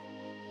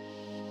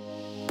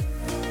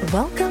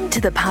Welcome to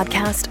the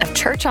podcast of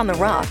Church on the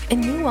Rock in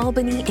New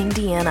Albany,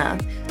 Indiana.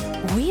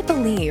 We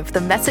believe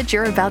the message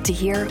you're about to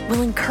hear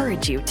will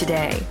encourage you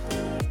today.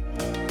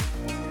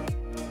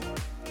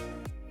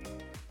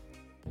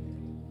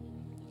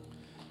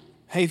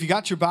 Hey, if you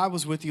got your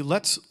Bibles with you,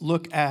 let's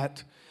look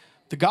at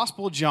the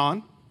Gospel of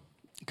John.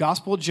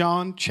 Gospel of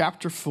John,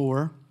 chapter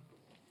 4.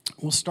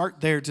 We'll start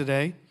there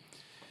today.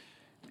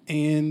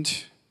 And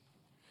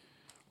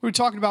we're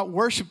talking about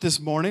worship this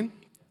morning.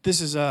 This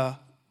is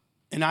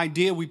an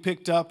idea we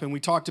picked up and we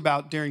talked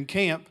about during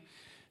camp.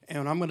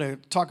 And I'm going to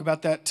talk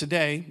about that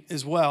today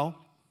as well.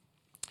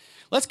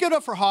 Let's give it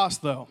up for Haas,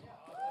 though.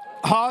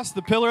 Haas,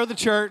 the pillar of the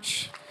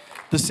church,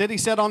 the city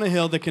set on a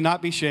hill that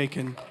cannot be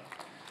shaken.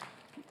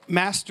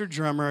 Master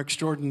drummer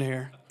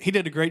extraordinaire. He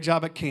did a great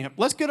job at camp.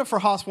 Let's get it for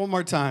Haas one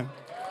more time.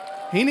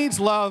 He needs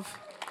love.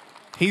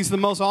 He's the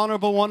most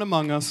honorable one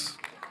among us.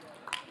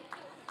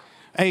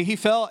 Hey, he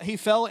fell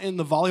in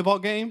the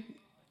volleyball game,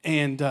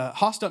 and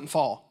Haas doesn't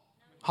fall.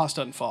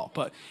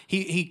 But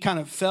he kind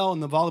of fell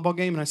in the volleyball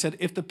game, and I said,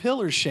 if the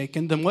pillar's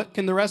shaken, then what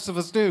can the rest of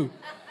us do?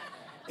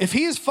 If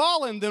he has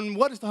fallen, then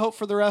what is the hope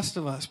for the rest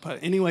of us?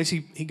 But anyways,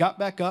 he got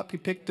back up. He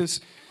picked his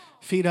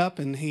feet up,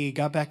 and he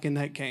got back in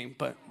that game.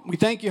 But we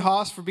thank you,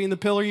 Haas, for being the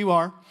pillar you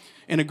are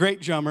and a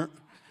great drummer,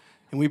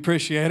 and we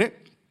appreciate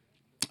it.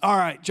 All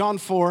right, John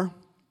 4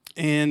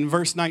 and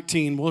verse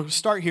 19. We'll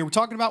start here. We're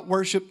talking about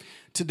worship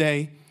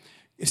today.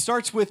 It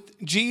starts with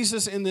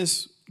Jesus in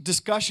this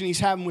discussion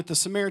he's having with the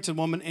Samaritan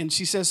woman, and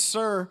she says,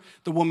 "Sir,"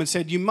 the woman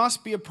said, "you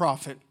must be a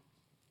prophet.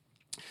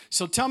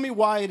 So tell me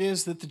why it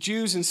is that the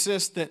Jews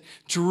insist that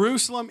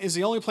Jerusalem is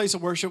the only place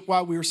of worship,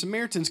 while we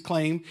Samaritans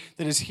claim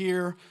that is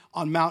here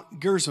on Mount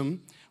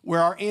Gerizim,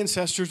 where our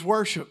ancestors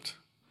worshipped."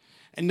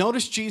 And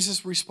notice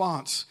Jesus'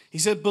 response. He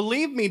said,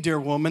 "Believe me, dear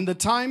woman, the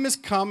time is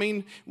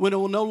coming when it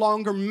will no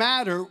longer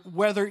matter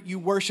whether you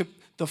worship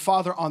the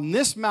Father on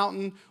this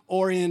mountain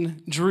or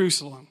in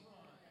Jerusalem.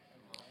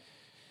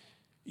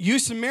 You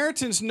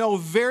Samaritans know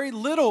very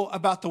little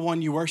about the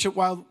one you worship,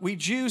 while we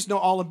Jews know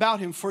all about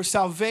him, for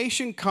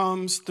salvation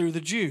comes through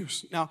the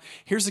Jews." Now,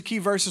 here's the key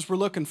verses we're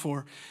looking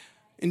for.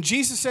 And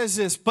Jesus says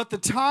this, "But the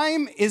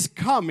time is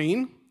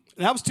coming,"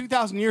 and that was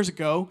 2,000 years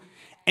ago,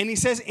 and he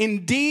says,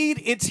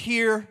 "Indeed, it's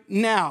here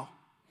now."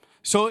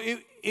 So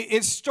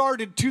it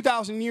started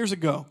 2,000 years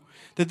ago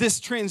that this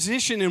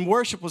transition in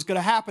worship was going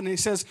to happen. And he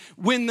says,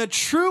 "When the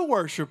true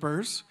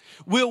worshipers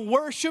will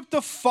worship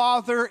the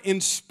Father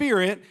in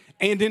spirit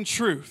and in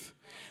truth."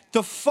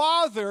 The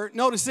Father,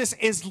 notice this,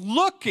 is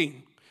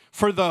looking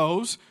for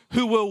those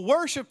who will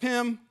worship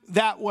him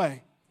that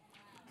way.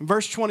 In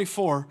verse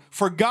 24,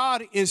 "For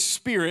God is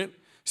spirit,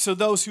 so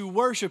those who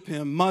worship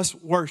him must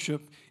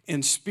worship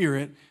in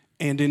spirit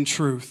and in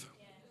truth."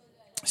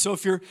 So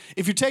if you're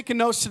taking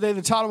notes today,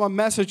 the title of my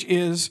message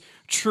is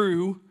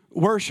True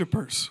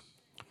Worshipers.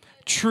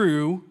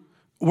 True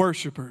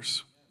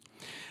Worshipers.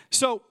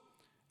 So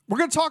we're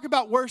going to talk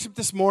about worship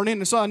this morning,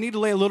 and so I need to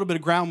lay a little bit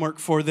of groundwork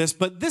for this,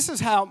 but this is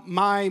how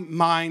my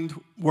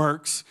mind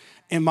works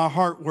and my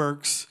heart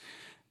works,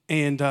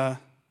 and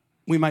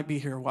we might be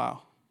here a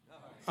while.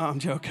 I'm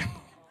joking.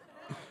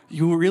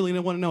 You really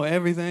don't want to know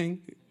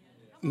everything?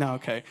 No,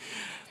 okay.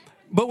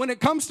 But when it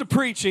comes to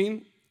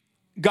preaching,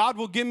 God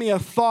will give me a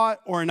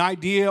thought or an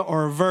idea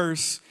or a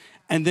verse,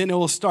 and then it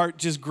will start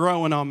just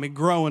growing on me.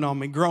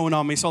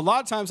 So a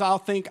lot of times I'll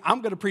think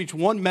I'm going to preach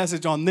one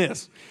message on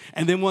this.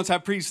 And then once I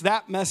preach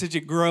that message,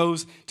 it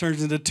grows,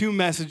 turns into 2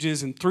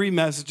 messages and 3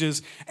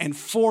 messages and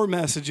 4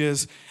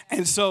 messages.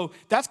 And so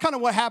that's kind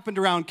of what happened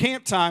around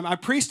camp time. I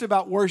preached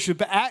about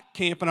worship at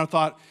camp, and I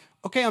thought,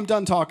 okay, I'm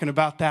done talking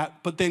about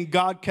that. But then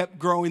God kept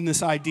growing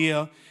this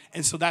idea.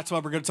 And so that's why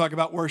we're going to talk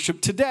about worship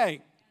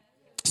today.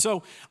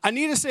 So I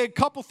need to say a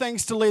couple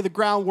things to lay the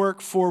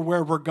groundwork for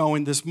where we're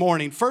going this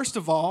morning. First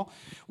of all,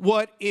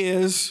 what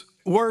is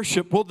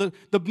worship? Well, the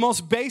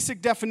most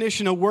basic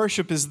definition of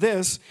worship is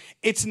this.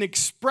 It's an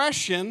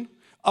expression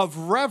of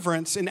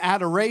reverence and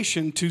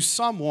adoration to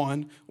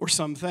someone or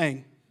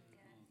something.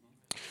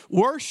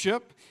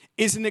 Worship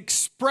is an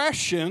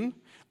expression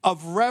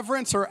of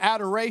reverence or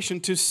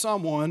adoration to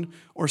someone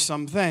or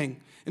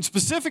something. And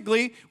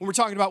specifically, when we're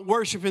talking about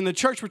worship in the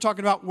church, we're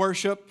talking about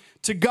worship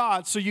to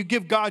God. So you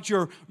give God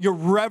your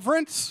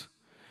reverence,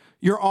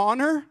 your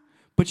honor,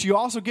 but you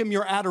also give him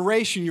your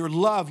adoration, your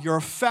love, your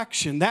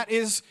affection. That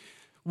is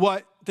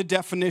what the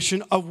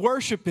definition of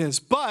worship is.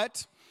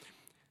 But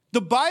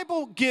the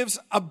Bible gives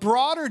a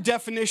broader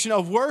definition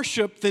of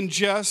worship than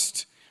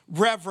just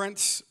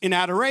reverence and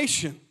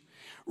adoration.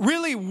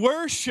 Really,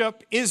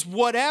 worship is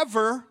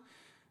whatever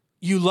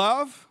you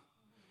love.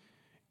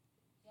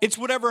 It's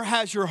whatever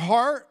has your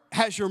heart,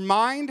 has your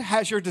mind,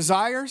 has your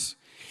desires.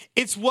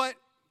 It's what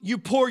you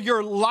pour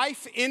your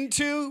life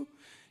into.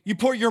 You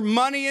pour your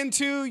money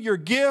into, your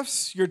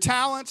gifts, your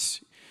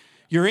talents,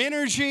 your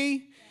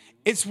energy.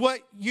 It's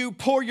what you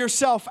pour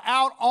yourself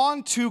out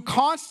onto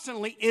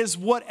constantly is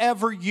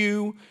whatever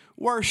you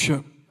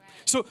worship.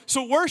 So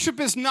worship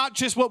is not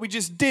just what we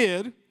just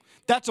did.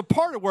 That's a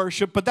part of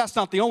worship, but that's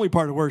not the only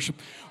part of worship.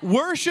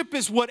 Worship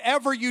is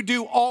whatever you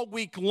do all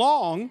week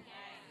long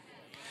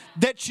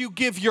that you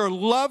give your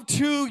love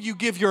to, you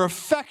give your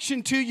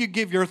affection to, you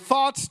give your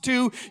thoughts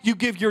to, you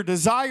give your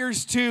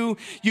desires to,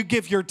 you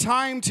give your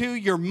time to,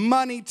 your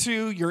money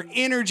to, your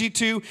energy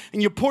to,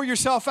 and you pour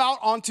yourself out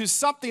onto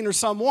something or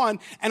someone.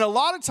 And a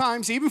lot of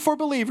times, even for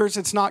believers,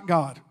 it's not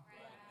God.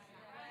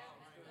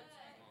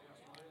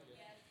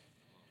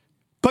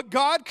 But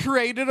God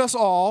created us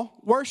all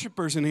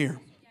worshipers in here.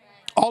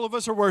 All of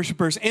us are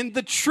worshipers. And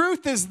the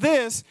truth is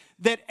this,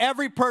 that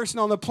every person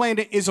on the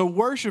planet is a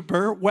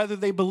worshiper, whether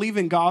they believe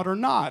in God or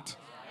not.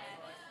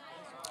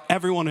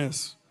 Everyone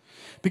is.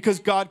 Because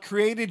God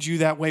created you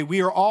that way.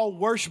 We are all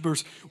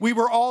worshipers. We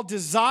were all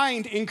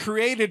designed and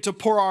created to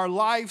pour our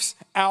lives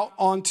out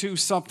onto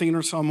something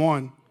or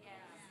someone.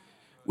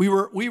 We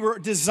were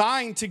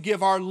designed to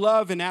give our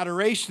love and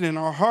adoration in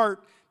our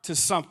heart to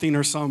something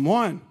or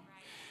someone.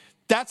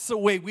 That's the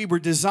way we were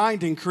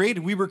designed and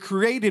created. We were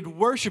created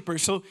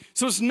worshipers. So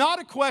it's not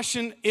a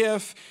question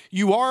if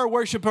you are a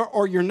worshiper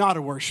or you're not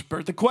a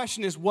worshiper. The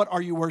question is, what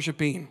are you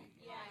worshiping?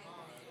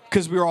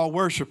 Because we're all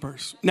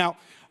worshipers. Now,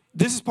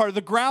 this is part of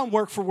the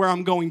groundwork for where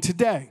I'm going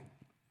today.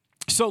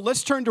 So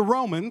let's turn to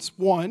Romans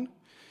 1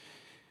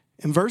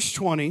 in verse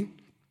 20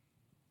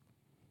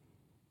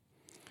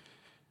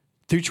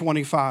 through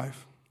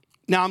 25.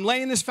 Now, I'm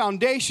laying this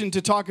foundation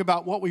to talk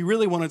about what we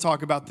really want to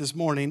talk about this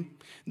morning.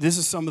 This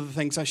is some of the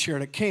things I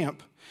shared at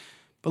camp.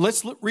 But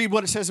let's read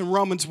what it says in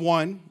Romans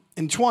 1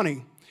 and 20.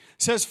 It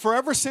says, "For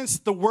ever since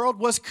the world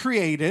was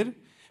created,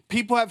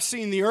 people have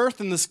seen the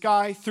earth and the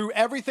sky through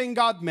everything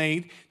God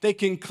made. They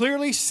can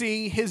clearly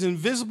see his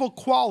invisible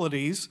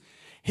qualities,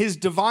 his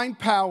divine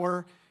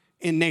power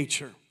in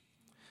nature.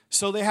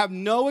 So they have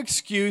no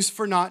excuse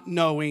for not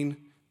knowing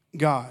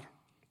God."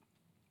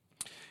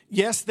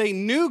 Yes, they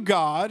knew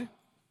God,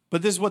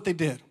 but this is what they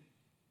did.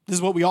 This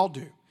is what we all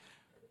do.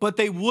 But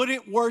they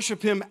wouldn't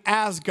worship him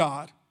as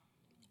God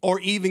or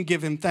even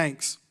give him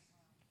thanks.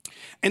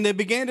 And they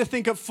began to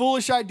think of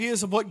foolish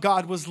ideas of what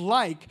God was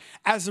like.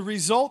 As a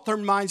result, their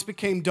minds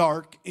became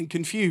dark and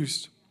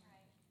confused.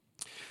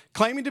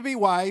 Claiming to be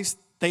wise,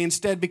 they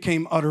instead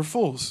became utter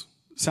fools.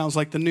 Sounds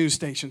like the news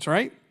stations,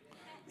 right?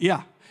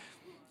 Yeah.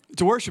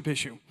 It's a worship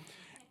issue.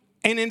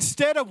 And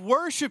instead of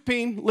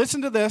worshiping,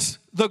 listen to this,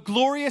 the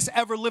glorious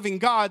ever-living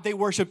God, they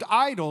worshiped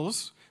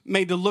idols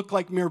made to look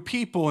like mere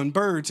people and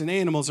birds and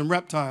animals and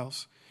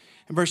reptiles.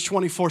 In verse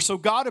 24, so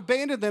God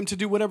abandoned them to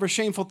do whatever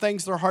shameful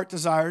things their heart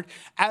desired.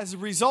 As a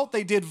result,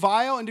 they did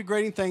vile and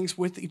degrading things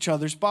with each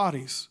other's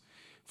bodies.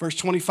 Verse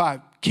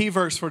 25, key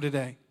verse for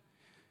today.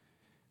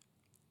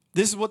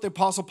 This is what the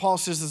Apostle Paul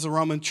says as a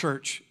Roman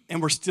church,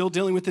 and we're still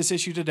dealing with this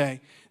issue today.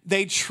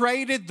 They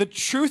traded the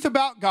truth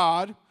about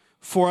God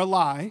for a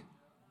lie.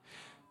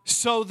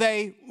 So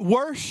they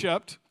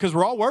worshiped, because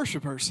we're all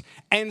worshipers,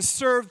 and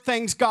served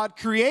things God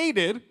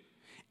created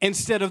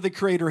instead of the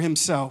Creator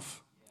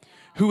himself,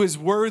 who is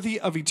worthy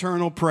of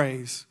eternal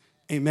praise.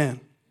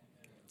 Amen.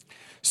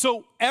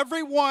 So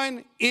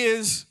everyone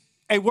is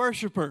a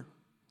worshiper.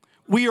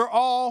 We are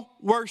all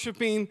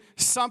worshiping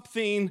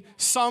something,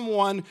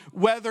 someone,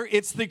 whether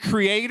it's the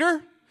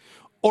Creator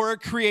or a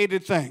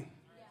created thing.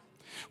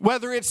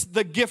 Whether it's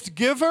the gift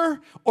giver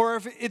or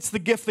if it's the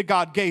gift that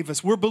God gave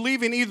us. We're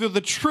believing either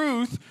the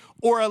truth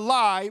or a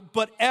lie,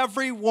 but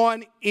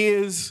everyone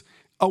is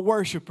a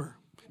worshiper.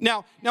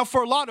 Now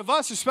for a lot of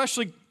us,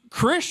 especially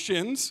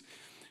Christians,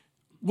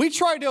 we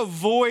try to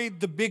avoid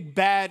the big,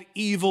 bad,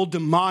 evil,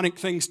 demonic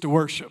things to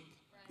worship.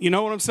 You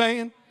know what I'm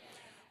saying?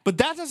 But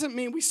that doesn't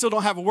mean we still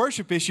don't have a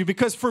worship issue,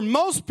 because for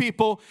most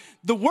people,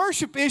 the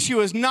worship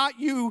issue is not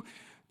you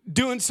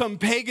doing some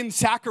pagan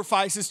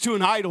sacrifices to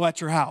an idol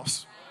at your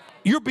house.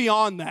 You're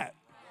beyond that.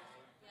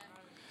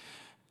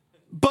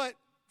 But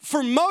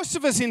for most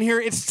of us in here,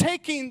 it's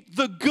taking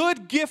the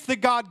good gift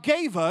that God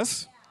gave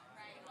us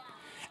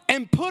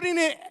and putting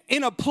it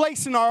in a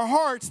place in our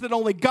hearts that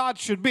only God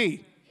should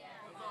be.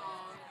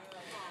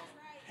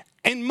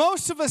 And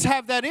most of us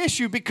have that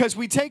issue because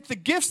we take the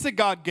gifts that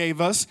God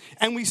gave us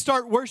and we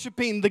start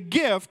worshiping the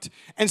gift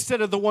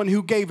instead of the one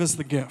who gave us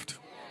the gift.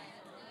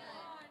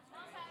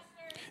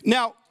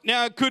 Now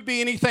it could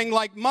be anything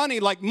like money.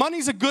 Like,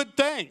 money's a good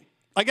thing.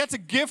 Like, that's a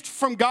gift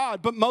from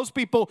God, but most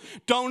people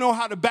don't know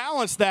how to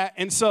balance that.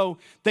 And so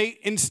they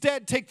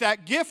instead take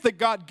that gift that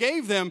God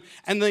gave them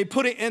and they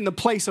put it in the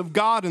place of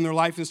God in their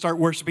life and start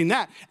worshiping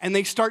that. And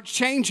they start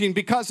changing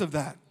because of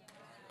that.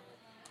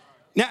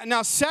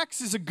 Now sex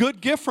is a good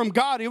gift from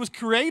God. It was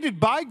created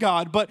by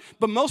God, but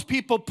most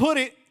people put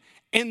it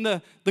in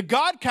the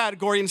God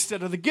category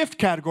instead of the gift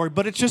category.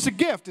 But it's just a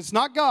gift. It's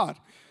not God.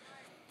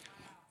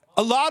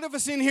 A lot of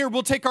us in here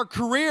will take our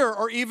career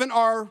or even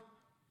our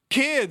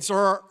kids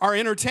or our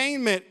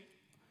entertainment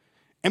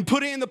and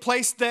put it in the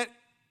place that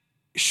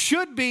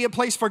should be a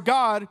place for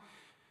God.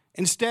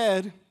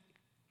 Instead,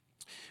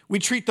 we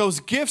treat those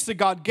gifts that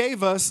God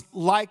gave us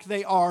like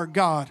they are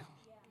God.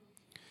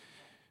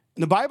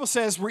 And the Bible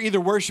says we're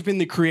either worshiping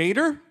the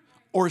Creator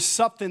or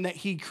something that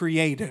He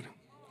created,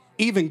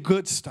 even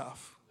good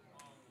stuff.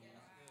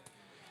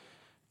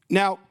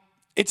 Now,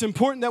 it's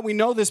important that we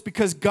know this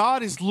because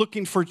God is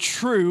looking for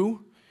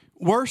true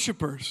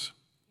worshipers.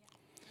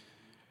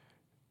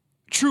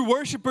 True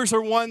worshipers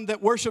are one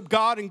that worship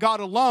God and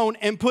God alone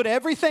and put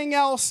everything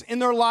else in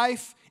their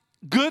life,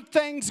 good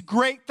things,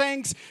 great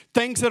things,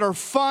 things that are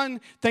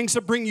fun, things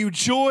that bring you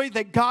joy,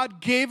 that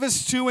God gave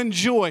us to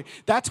enjoy.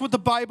 That's what the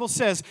Bible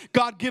says.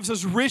 God gives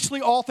us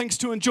richly all things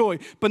to enjoy,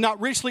 but not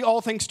richly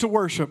all things to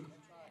worship.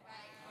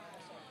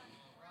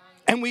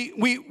 And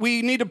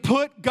we need to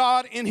put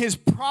God in his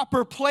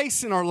proper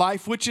place in our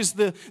life, which is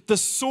the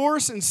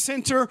source and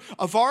center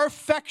of our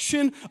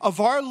affection,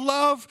 of our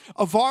love,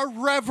 of our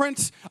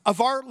reverence,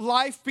 of our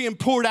life being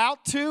poured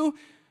out to.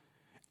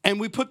 And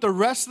we put the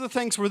rest of the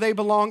things where they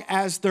belong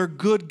as their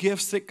good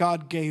gifts that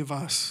God gave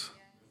us.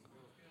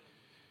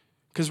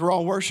 Because we're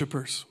all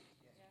worshipers.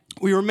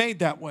 We were made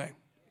that way.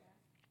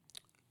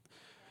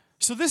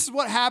 So this is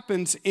what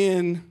happens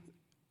in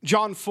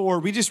John 4.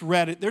 We just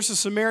read it. There's a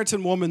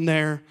Samaritan woman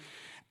there.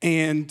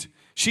 And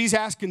she's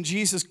asking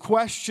Jesus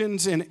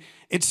questions, and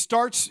it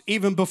starts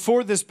even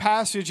before this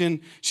passage, and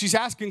she's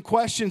asking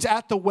questions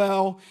at the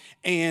well,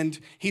 and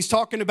he's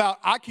talking about,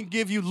 I can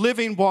give you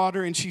living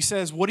water, and she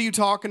says, what are you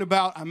talking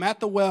about? I'm at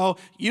the well.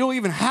 You don't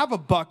even have a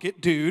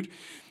bucket, dude.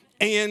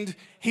 And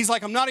he's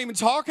like, I'm not even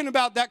talking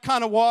about that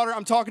kind of water.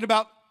 I'm talking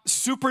about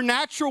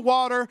supernatural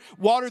water,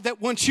 water that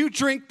once you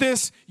drink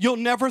this, you'll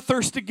never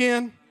thirst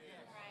again.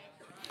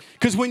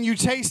 Because when you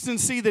taste and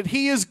see that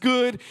he is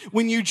good,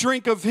 when you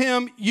drink of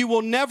him, you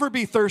will never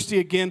be thirsty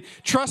again.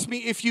 Trust me,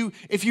 if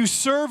you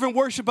serve and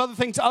worship other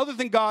things other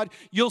than God,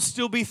 you'll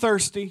still be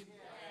thirsty.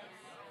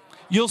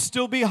 You'll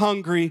still be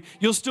hungry.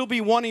 You'll still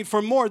be wanting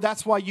for more.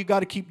 That's why you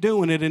got to keep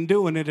doing it and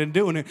doing it and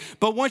doing it.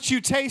 But once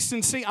you taste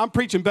and see, I'm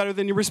preaching better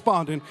than you're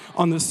responding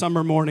on this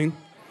summer morning.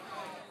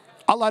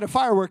 I'll light a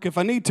firework if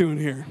I need to in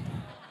here.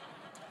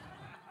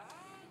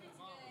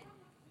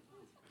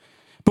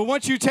 But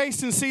once you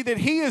taste and see that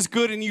he is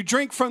good and you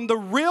drink from the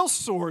real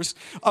source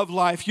of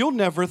life, you'll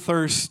never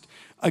thirst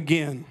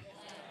again.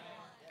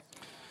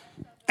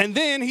 And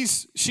then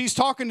she's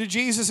talking to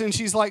Jesus, and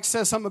she's like,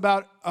 says something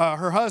about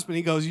her husband.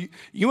 He goes,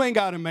 you ain't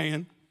got a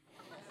man.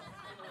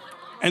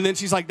 And then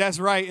she's like, that's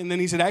right. And then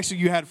he said, actually,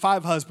 you had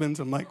 5 husbands.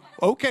 I'm like,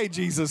 okay,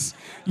 Jesus,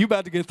 you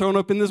about to get thrown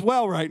up in this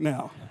well right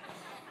now.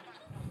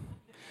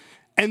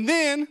 And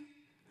then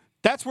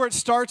that's where it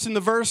starts in the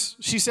verse.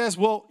 She says,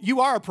 well, you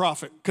are a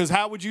prophet, because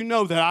how would you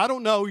know that? I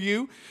don't know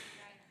you.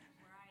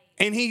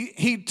 And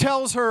he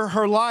tells her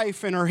her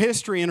life and her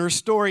history and her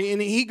story.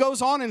 And he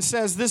goes on and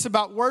says this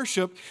about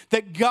worship,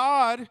 that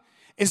God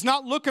is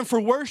not looking for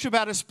worship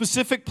at a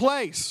specific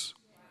place,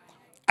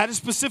 at a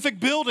specific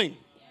building,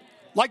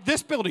 like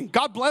this building.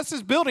 God bless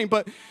this building,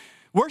 but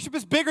worship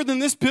is bigger than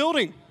this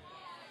building.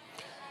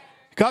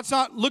 God's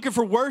not looking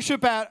for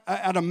worship at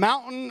a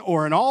mountain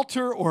or an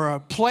altar or a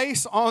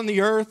place on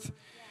the earth.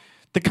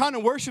 The kind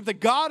of worship that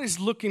God is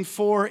looking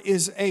for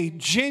is a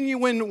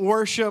genuine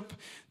worship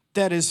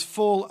that is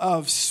full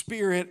of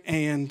spirit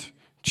and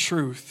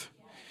truth.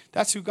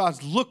 That's who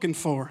God's looking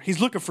for.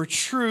 He's looking for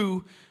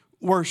true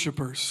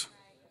worshipers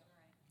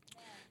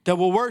that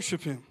will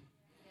worship him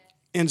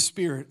in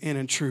spirit and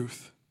in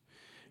truth.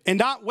 And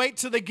not wait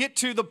till they get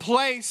to the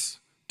place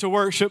to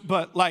worship,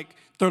 but like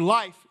their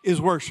life is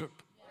worship.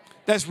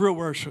 That's real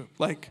worship.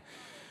 Like,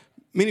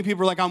 many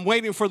people are like, I'm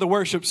waiting for the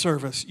worship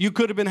service. You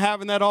could have been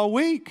having that all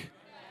week.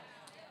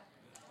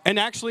 And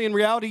actually, in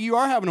reality, you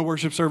are having a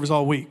worship service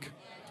all week.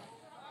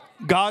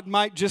 God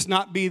might just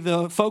not be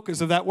the focus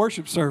of that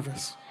worship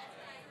service.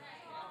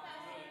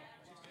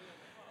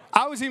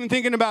 I was even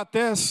thinking about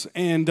this,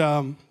 and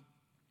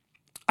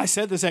I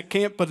said this at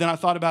camp, but then I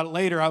thought about it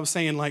later. I was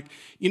saying, like,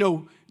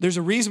 there's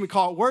a reason we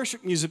call it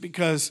worship music,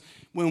 because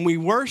when we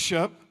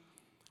worship,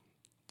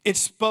 it's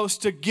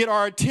supposed to get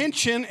our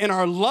attention and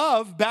our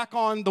love back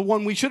on the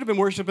one we should have been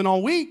worshiping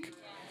all week,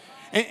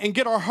 and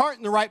get our heart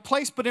in the right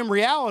place. But in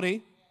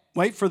reality,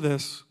 wait for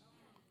this,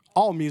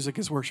 all music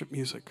is worship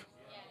music.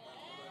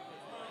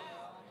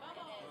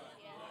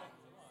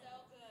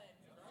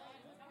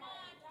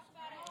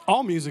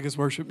 All music is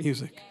worship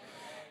music.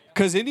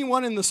 Because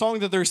anyone in the song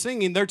that they're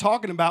singing, they're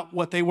talking about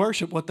what they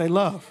worship, what they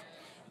love.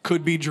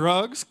 Could be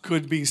drugs,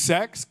 could be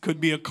sex, could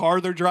be a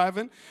car they're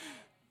driving.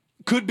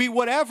 Could be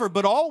whatever,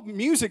 but all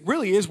music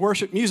really is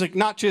worship music,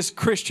 not just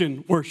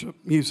Christian worship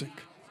music.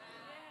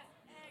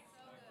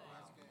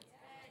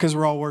 Because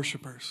we're all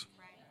worshipers.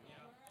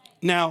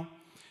 Now,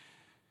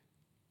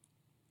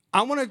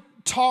 I want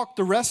to talk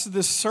the rest of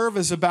this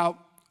service about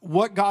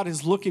what God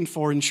is looking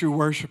for in true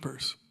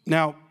worshipers.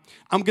 Now,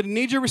 I'm going to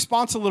need your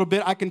response a little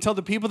bit. I can tell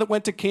the people that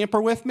went to camp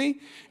are with me,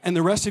 and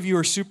the rest of you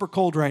are super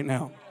cold right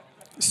now.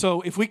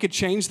 So if we could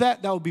change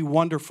that, that would be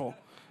wonderful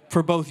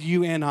for both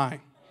you and I.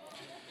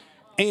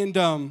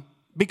 And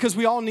because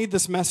we all need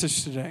this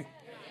message today.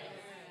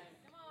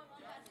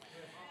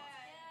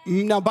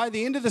 Now, by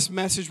the end of this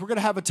message, we're going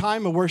to have a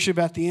time of worship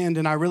at the end,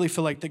 and I really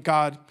feel like that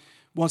God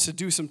wants to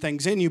do some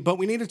things in you. But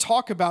we need to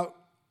talk about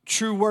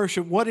true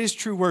worship. What is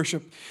true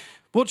worship?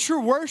 Well,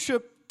 true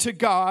worship to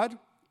God,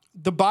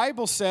 the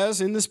Bible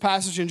says in this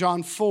passage in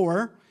John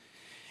 4,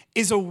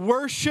 is a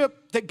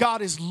worship that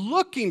God is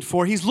looking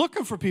for. He's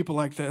looking for people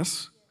like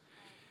this.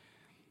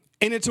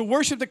 And it's a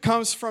worship that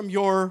comes from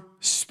your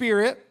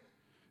spirit,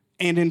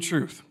 and in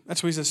truth.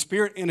 That's what he says,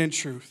 spirit and in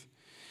truth.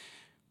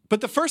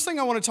 But the first thing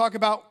I want to talk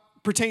about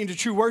pertaining to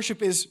true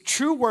worship is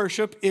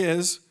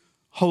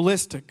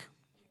holistic.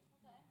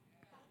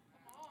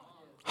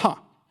 Now,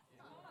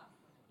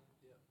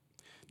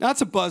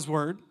 that's a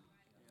buzzword.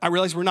 I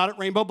realize we're not at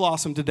Rainbow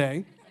Blossom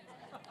today.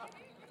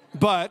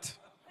 But,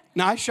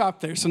 now I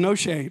shop there, so no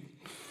shade.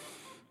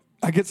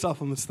 I get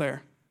supplements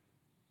there.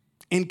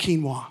 And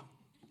quinoa.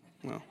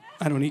 Well,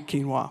 I don't eat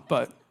quinoa,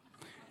 but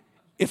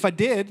if I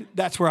did,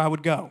 that's where I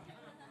would go.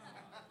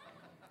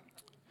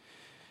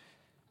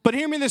 But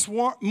hear me this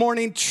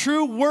morning,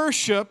 true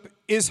worship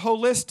is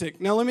holistic.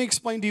 Now let me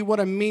explain to you what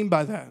I mean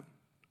by that.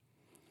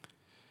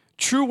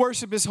 True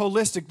worship is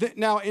holistic.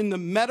 Now in the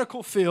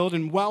medical field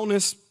and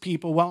wellness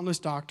people,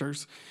 wellness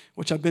doctors,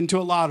 which I've been to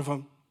a lot of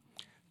them,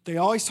 they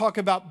always talk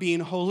about being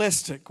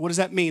holistic. What does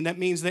that mean? That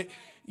means that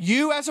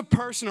you as a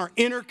person are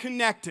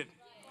interconnected,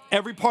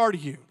 every part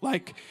of you.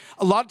 Like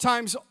a lot of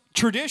times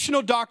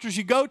traditional doctors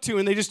you go to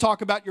and they just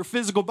talk about your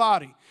physical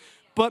body.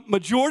 But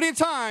majority of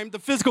the time, the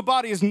physical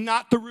body is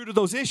not the root of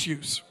those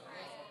issues.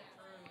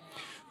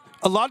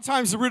 A lot of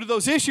times the root of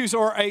those issues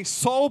are a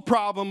soul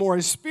problem or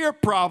a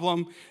spirit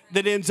problem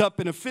that ends up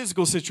in a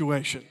physical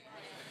situation.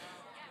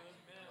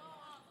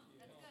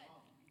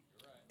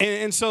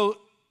 And so,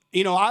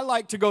 I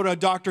like to go to a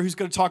doctor who's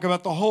going to talk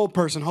about the whole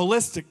person,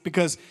 holistic,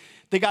 because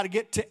they got to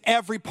get to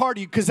every part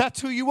of you, because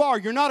that's who you are.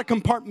 You're not a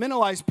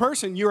compartmentalized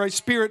person. You're a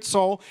spirit,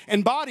 soul,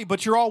 and body,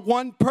 but you're all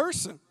one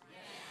person.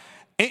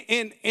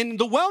 And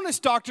the wellness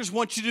doctors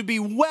want you to be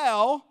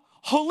well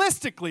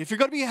holistically. If you're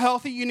going to be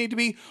healthy, you need to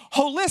be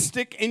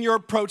holistic in your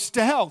approach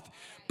to health.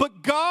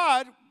 But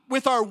God,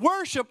 with our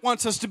worship,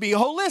 wants us to be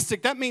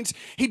holistic. That means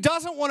he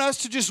doesn't want us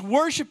to just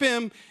worship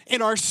him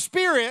in our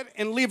spirit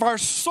and leave our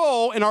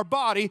soul and our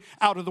body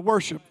out of the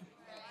worship.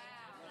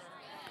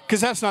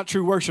 Because that's not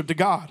true worship to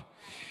God.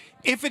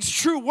 If it's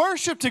true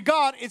worship to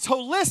God, it's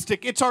holistic.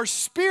 It's our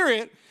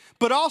spirit,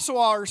 but also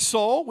our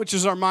soul, which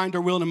is our mind,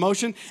 our will, and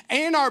emotion,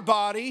 and our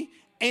body,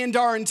 and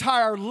our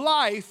entire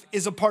life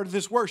is a part of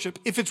this worship,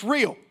 if it's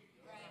real.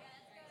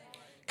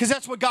 Because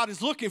that's what God is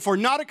looking for,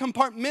 not a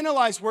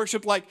compartmentalized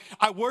worship like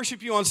I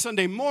worship you on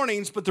Sunday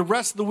mornings, but the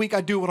rest of the week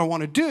I do what I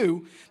want to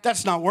do.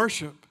 That's not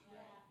worship.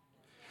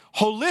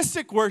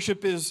 Holistic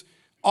worship is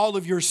all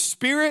of your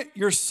spirit,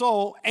 your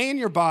soul, and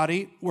your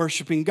body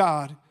worshiping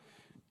God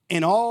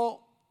in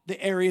all the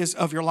areas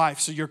of your life.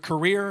 So your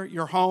career,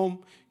 your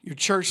home, your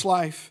church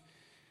life,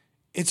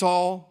 it's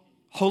all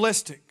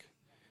holistic.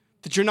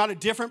 That you're not a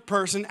different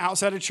person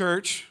outside of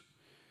church,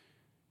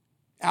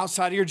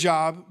 outside of your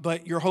job,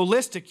 but you're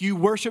holistic. You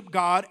worship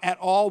God at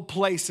all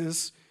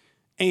places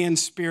and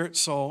spirit,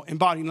 soul, and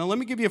body. Now, let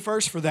me give you a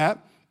verse for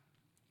that.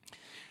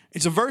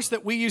 It's a verse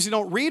that we usually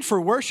don't read for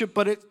worship,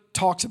 but it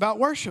talks about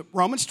worship.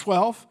 Romans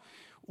 12,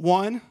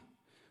 1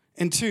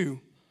 and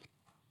 2.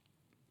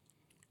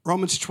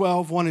 Romans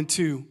 12, 1 and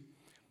 2.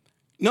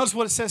 Notice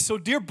what it says. So,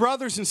 dear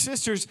brothers and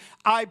sisters,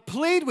 I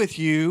plead with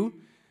you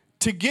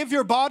to give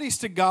your bodies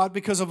to God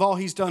because of all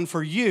he's done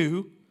for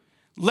you.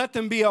 Let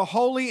them be a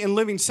holy and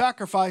living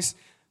sacrifice,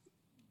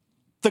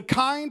 the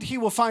kind he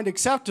will find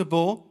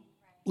acceptable.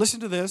 Listen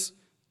to this.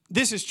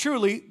 This is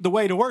truly the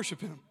way to worship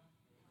him.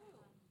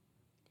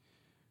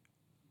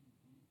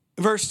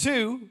 Verse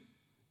 2,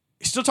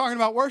 he's still talking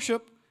about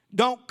worship.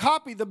 Don't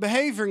copy the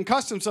behavior and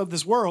customs of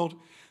this world,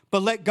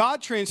 but let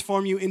God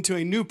transform you into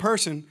a new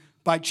person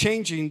by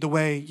changing the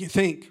way you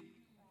think.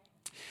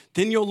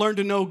 Then you'll learn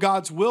to know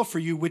God's will for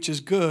you, which is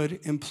good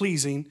and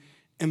pleasing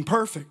and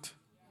perfect.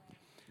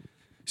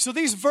 So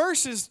these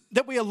verses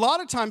that we a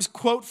lot of times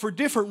quote for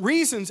different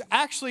reasons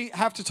actually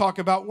have to talk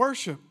about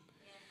worship.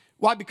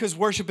 Why? Because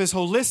worship is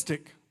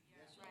holistic.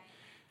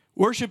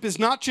 Worship is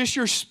not just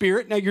your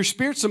spirit. Now, your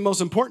spirit's the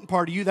most important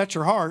part of you. That's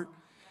your heart.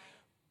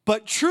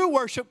 But true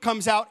worship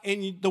comes out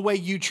in the way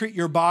you treat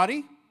your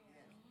body.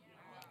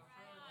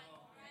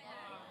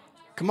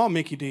 Come on,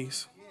 Mickey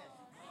D's.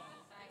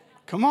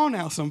 Come on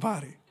now,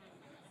 somebody.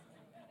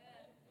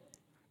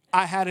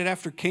 I had it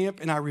after camp,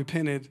 and I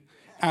repented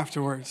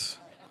afterwards.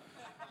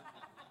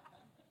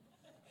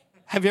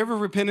 Have you ever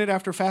repented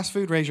after fast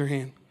food? Raise your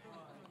hand.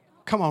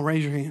 Come on,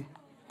 raise your hand.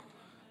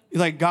 You're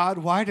like, God,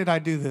 why did I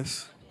do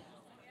this?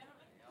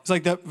 It's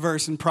like that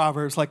verse in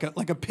Proverbs, like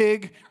a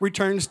pig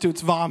returns to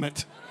its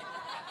vomit.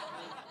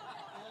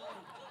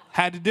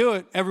 Had to do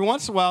it every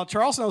once in a while.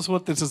 Charles knows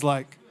what this is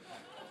like.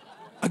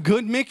 A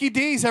good Mickey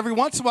D's every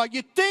once in a while.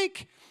 You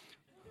think,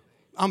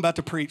 I'm about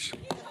to preach.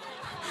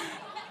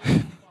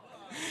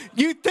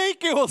 You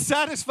think it will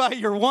satisfy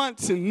your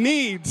wants and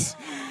needs.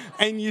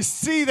 And you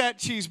see that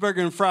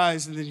cheeseburger and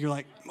fries, and then you're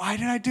like, why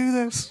did I do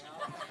this?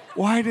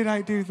 Why did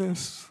I do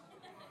this?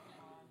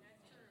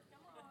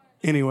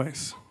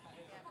 Anyways.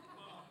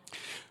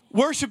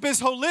 Worship is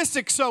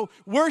holistic, so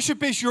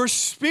worship is your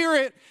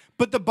spirit.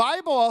 But the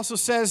Bible also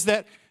says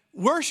that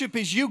worship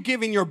is you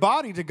giving your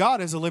body to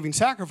God as a living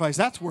sacrifice.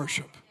 That's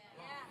worship.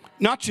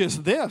 Not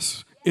just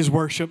this is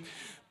worship.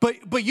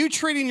 But you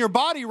treating your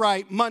body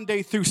right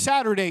Monday through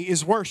Saturday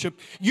is worship.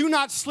 You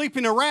not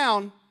sleeping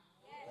around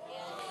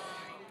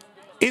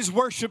is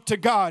worship to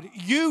God.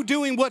 You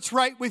doing what's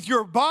right with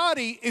your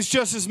body is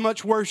just as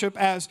much worship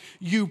as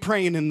you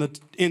praying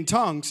in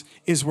tongues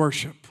is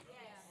worship.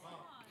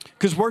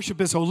 Because worship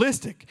is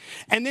holistic.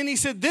 And then he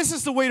said, this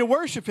is the way to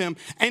worship him.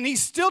 And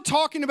he's still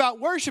talking about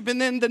worship.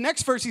 And then the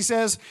next verse he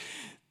says,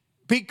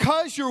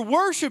 because you're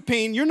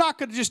worshiping, you're not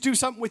going to just do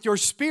something with your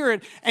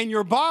spirit and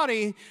your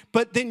body,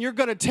 but then you're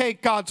going to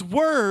take God's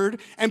word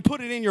and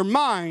put it in your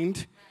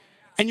mind,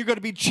 and you're going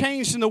to be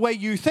changed in the way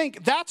you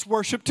think. That's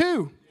worship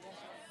too.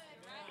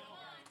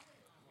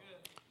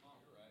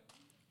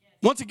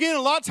 Once again,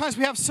 a lot of times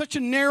we have such a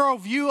narrow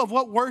view of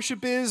what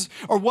worship is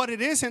or what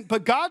it isn't,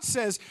 but God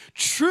says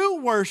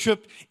true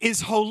worship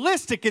is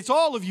holistic. It's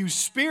all of you,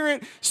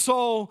 spirit,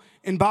 soul,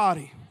 and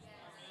body.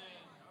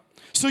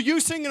 So you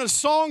singing a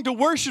song to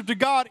worship to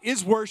God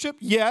is worship,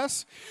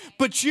 yes,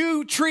 but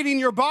you treating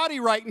your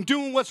body right and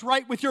doing what's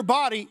right with your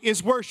body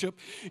is worship.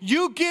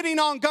 You getting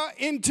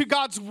into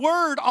God's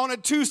word on a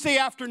Tuesday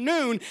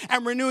afternoon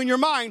and renewing your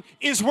mind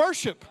is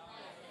worship.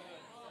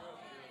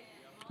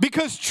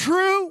 Because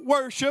true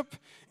worship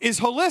is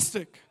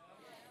holistic.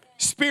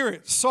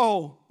 Spirit,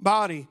 soul,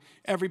 body,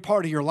 every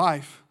part of your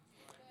life.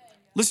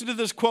 Listen to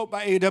this quote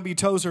by A.W.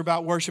 Tozer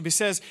about worship. He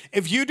says,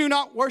 if you do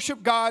not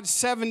worship God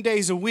 7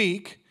 days a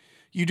week,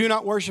 you do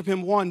not worship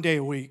him 1 day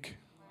a week.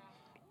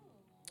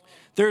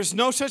 There is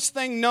no such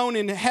thing known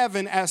in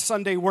heaven as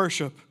Sunday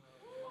worship,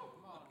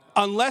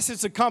 unless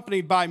it's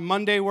accompanied by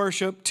Monday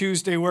worship,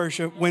 Tuesday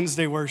worship,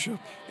 Wednesday worship,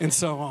 and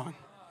so on.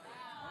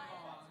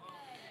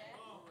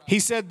 He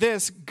said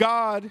this,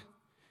 God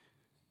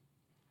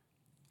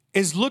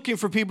is looking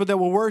for people that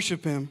will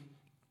worship him.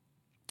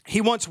 He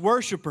wants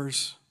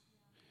worshipers.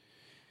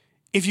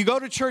 If you go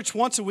to church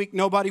once a week,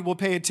 nobody will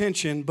pay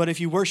attention. But if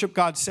you worship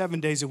God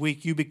 7 days a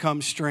week, you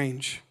become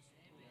strange.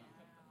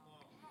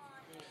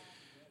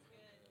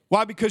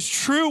 Why? Because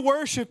true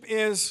worship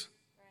is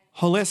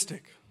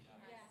holistic.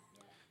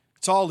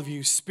 It's all of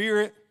you,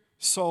 spirit,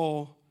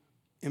 soul,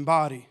 and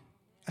body.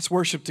 That's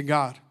worship to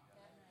God.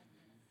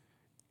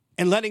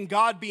 And letting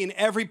God be in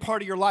every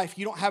part of your life.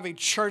 You don't have a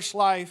church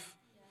life,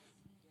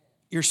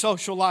 your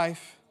social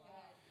life,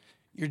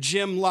 your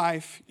gym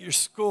life, your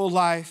school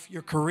life,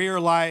 your career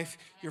life,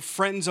 your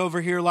friends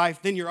over here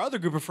life, then your other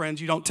group of friends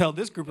you don't tell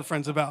this group of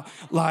friends about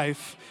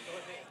life.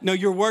 No,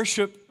 your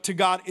worship to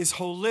God is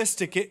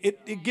holistic.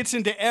 It gets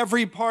into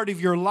every part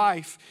of your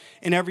life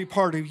and every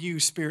part of you,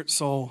 spirit,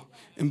 soul,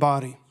 and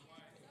body.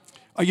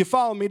 Are you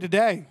following me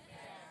today?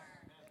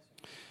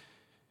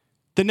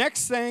 The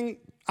next thing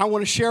I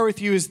want to share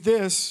with you is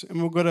this,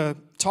 and we're going to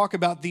talk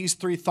about these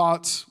three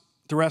thoughts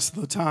the rest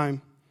of the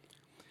time,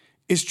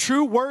 is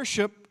true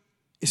worship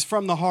is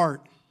from the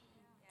heart.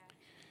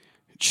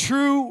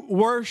 True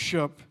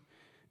worship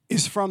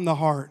is from the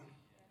heart.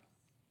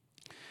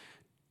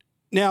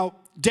 Now,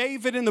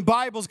 David in the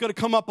Bible is going to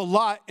come up a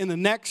lot in the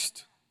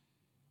next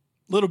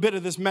little bit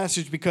of this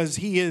message because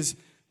he is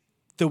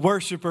the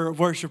worshiper of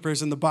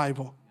worshipers in the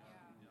Bible.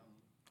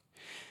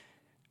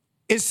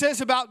 It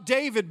says about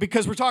David,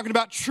 because we're talking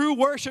about true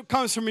worship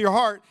comes from your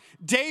heart.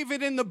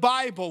 David in the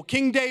Bible,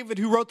 King David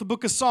who wrote the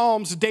book of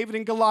Psalms, David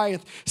and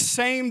Goliath,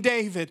 same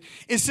David.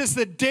 It says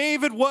that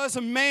David was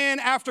a man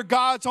after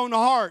God's own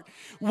heart.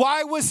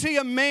 Why was he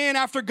a man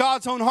after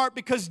God's own heart?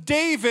 Because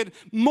David,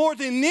 more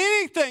than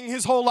anything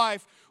his whole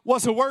life,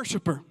 was a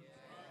worshiper.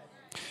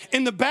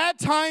 In the bad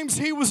times,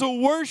 he was a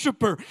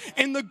worshiper.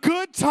 In the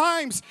good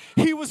times,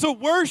 he was a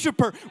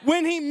worshiper.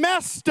 When he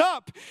messed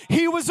up,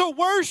 he was a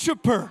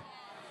worshiper.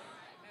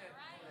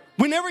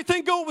 When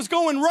everything was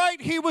going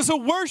right, he was a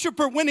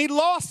worshiper. When he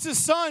lost his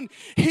son,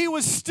 he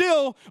was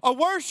still a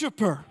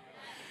worshiper.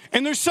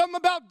 And there's something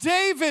about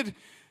David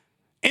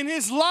in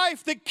his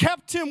life that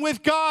kept him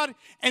with God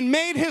and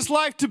made his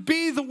life to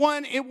be the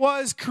one it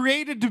was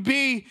created to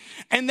be.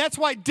 And that's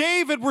why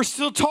David, we're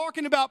still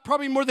talking about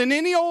probably more than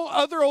any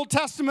other Old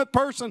Testament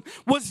person,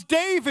 was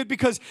David,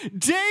 because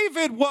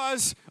David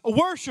was a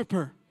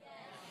worshiper.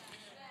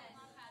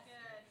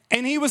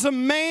 And he was a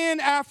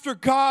man after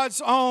God's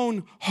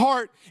own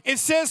heart. It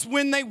says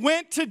when they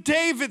went to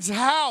David's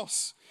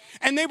house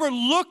and they were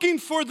looking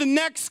for the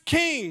next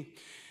king,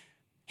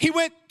 he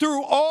went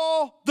through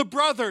all the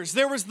brothers.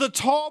 There was the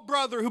tall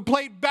brother who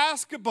played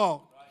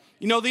basketball.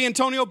 You know, the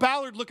Antonio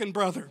Ballard looking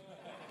brother.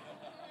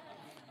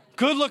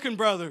 Good looking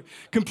brother.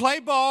 Can play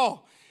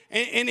ball.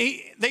 And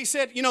they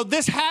said, you know,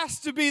 this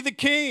has to be the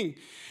king.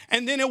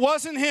 And then it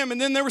wasn't him.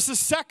 And then there was the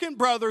second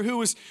brother who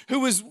was,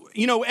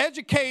 you know,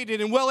 educated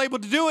and well able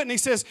to do it. And he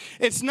says,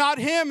 it's not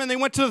him. And they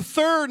went to the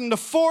third and the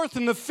fourth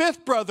and the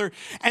fifth brother.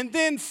 And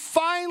then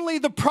finally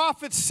the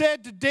prophet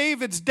said to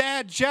David's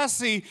dad,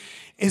 Jesse,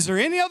 is there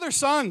any other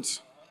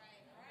sons?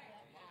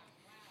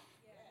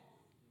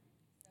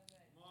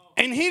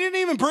 And he didn't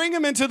even bring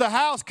him into the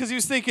house because he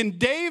was thinking,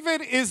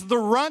 David is the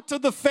runt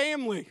of the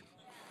family.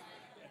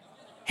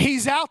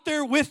 He's out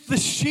there with the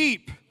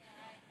sheep,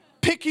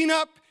 picking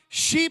up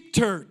sheep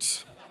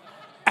turds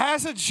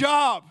as a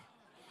job.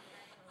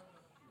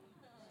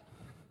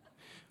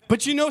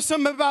 But you know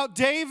something about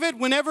David?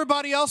 When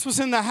everybody else was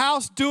in the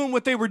house doing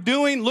what they were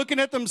doing, looking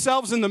at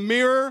themselves in the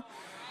mirror,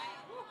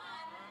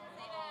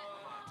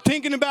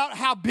 thinking about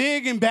how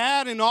big and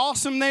bad and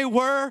awesome they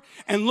were,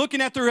 and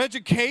looking at their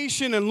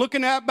education, and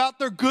looking at about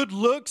their good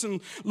looks, and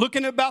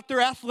looking about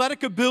their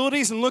athletic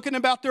abilities, and looking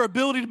about their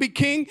ability to be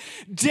king.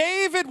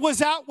 David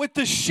was out with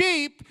the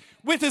sheep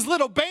with his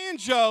little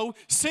banjo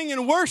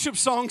singing worship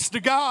songs to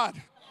God.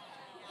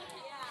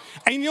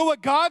 And you know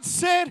what God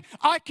said?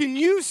 I can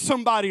use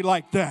somebody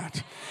like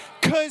that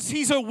because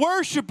he's a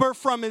worshiper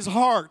from his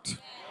heart.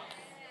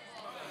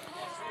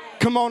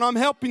 Come on, I'm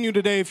helping you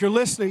today if you're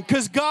listening,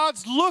 because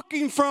God's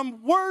looking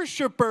from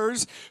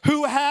worshipers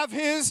who have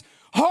his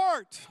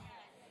heart.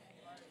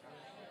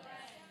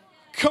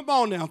 Come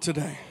on now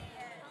today.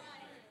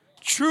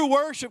 True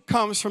worship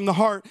comes from the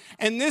heart.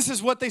 And this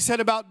is what they said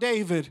about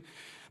David.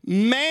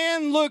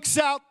 Man looks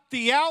out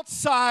the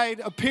outside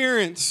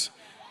appearance,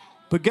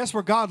 but guess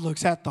where God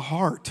looks at? The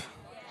heart.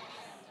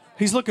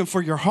 He's looking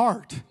for your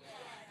heart.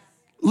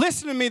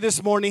 Listen to me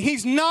this morning.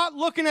 He's not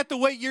looking at the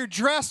way you're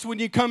dressed when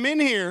you come in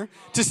here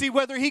to see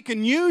whether he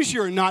can use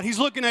you or not. He's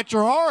looking at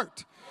your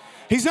heart.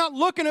 He's not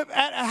looking at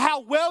how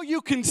well you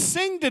can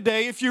sing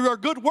today, if you're a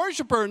good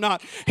worshiper or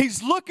not.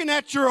 He's looking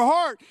at your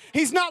heart.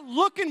 He's not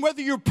looking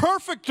whether you're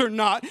perfect or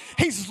not.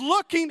 He's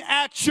looking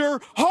at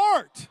your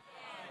heart.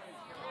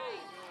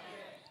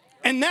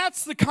 And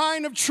that's the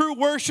kind of true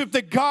worship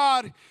that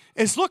God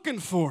is looking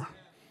for.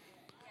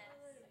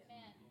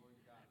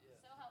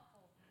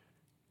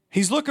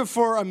 He's looking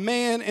for a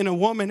man and a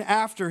woman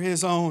after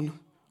his own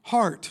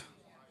heart.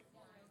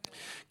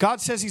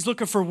 God says he's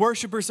looking for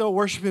worshipers that will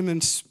worship him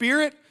in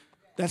spirit,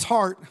 that's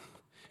heart,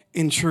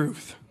 in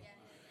truth.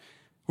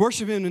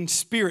 Worship him in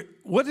spirit.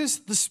 What is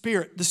the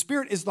spirit? The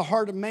spirit is the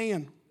heart of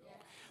man.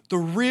 The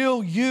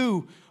real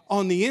you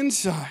on the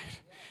inside.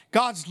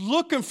 God's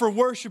looking for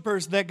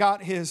worshipers that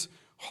got his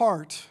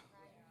heart.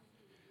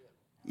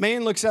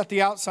 Man looks at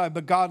the outside,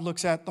 but God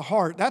looks at the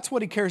heart. That's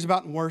what he cares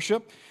about in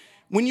worship.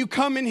 When you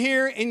come in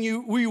here and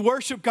we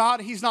worship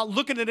God, he's not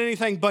looking at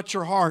anything but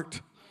your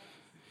heart.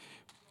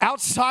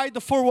 Outside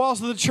the four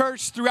walls of the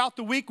church throughout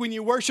the week when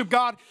you worship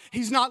God,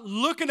 he's not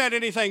looking at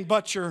anything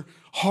but your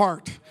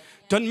heart.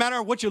 Doesn't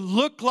matter what you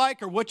look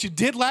like or what you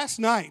did last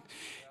night.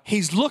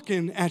 He's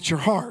looking at your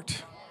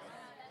heart.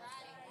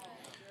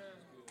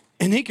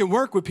 And he can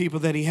work with people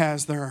that he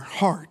has their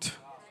heart.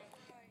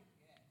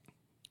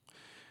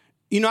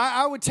 You know,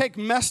 I would take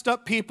messed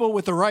up people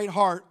with the right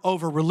heart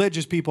over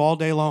religious people all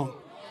day long.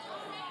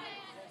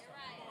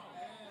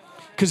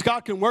 Because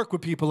God can work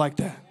with people like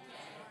that.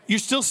 You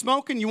still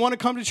smoking? You want to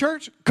come to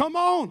church? Come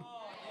on.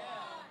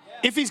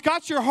 If he's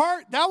got your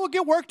heart, that will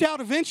get worked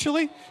out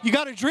eventually. You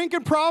got a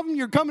drinking problem,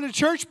 you're coming to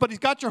church, but he's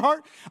got your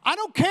heart. I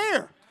don't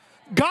care.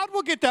 God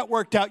will get that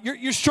worked out.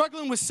 You're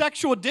struggling with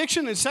sexual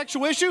addiction and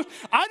sexual issues.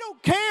 I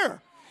don't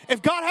care.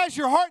 If God has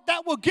your heart,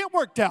 that will get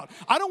worked out.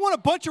 I don't want a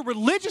bunch of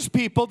religious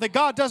people that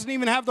God doesn't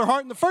even have their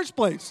heart in the first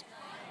place.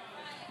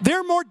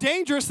 They're more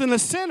dangerous than a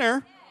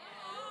sinner.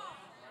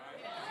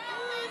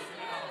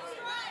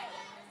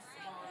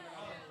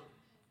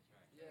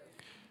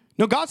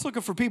 No, God's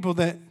looking for people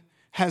that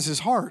has his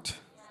heart.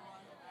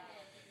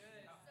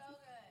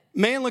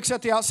 Man looks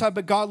at the outside,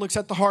 but God looks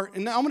at the heart.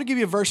 And now I'm going to give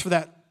you a verse for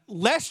that.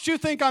 Lest you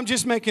think I'm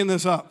just making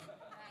this up.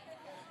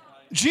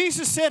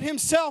 Jesus said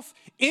himself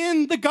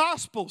in the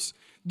Gospels,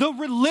 the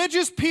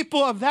religious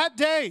people of that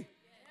day,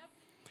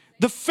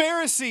 the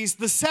Pharisees,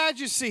 the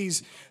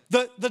Sadducees,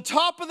 the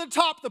top of the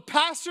top, the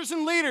pastors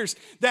and leaders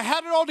that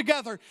had it all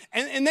together,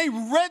 and they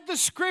read the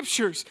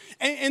scriptures,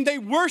 and they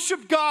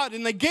worshiped God,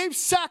 and they gave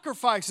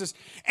sacrifices.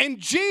 And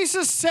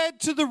Jesus said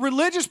to the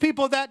religious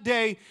people of that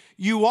day,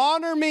 you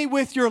honor me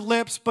with your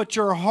lips, but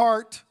your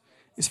heart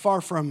is far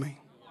from me.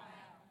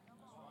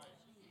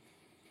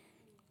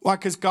 Why?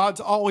 Because God's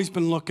always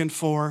been looking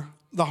for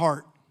the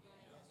heart.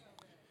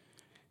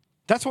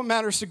 That's what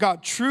matters to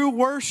God. True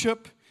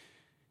worship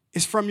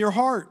is from your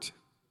heart.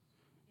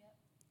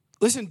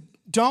 Listen,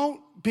 don't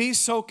be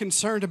so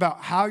concerned about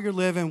how you're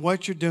living,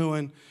 what you're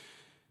doing.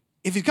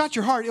 If he's got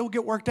your heart, it will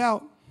get worked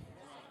out.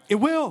 It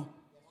will.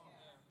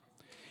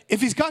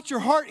 If he's got your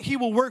heart, he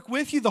will work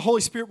with you. The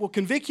Holy Spirit will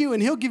convict you,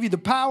 and he'll give you the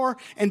power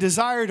and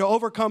desire to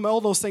overcome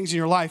all those things in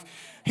your life.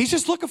 He's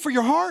just looking for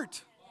your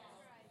heart.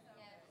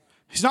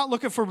 He's not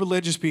looking for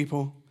religious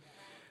people.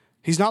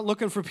 He's not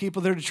looking for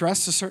people that are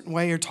dressed a certain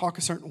way or talk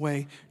a certain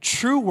way.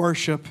 True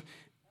worship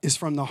is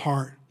from the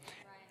heart.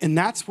 And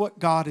that's what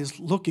God is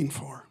looking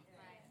for.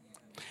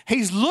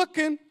 He's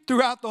looking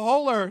throughout the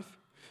whole earth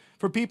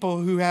for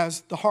people who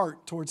has the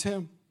heart towards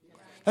him.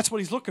 That's what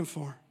he's looking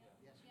for.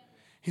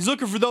 He's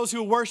looking for those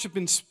who worship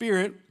in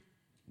spirit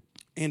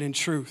and in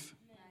truth.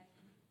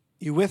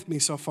 You with me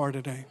so far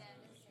today?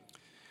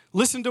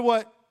 Listen to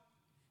what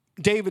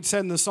David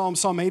said in the Psalm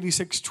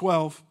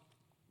 86:12.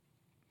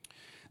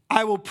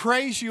 I will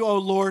praise you, O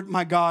Lord,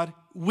 my God,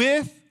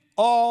 with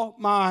all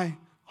my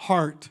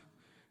heart,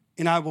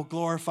 and I will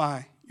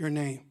glorify your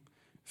name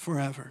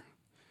forever.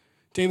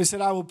 David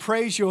said, I will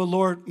praise you, O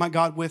Lord, my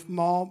God, with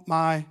all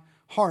my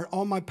heart,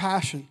 all my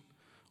passion,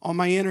 all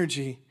my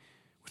energy,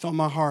 with all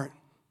my heart.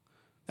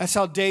 That's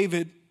how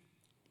David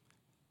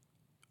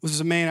was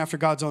a man after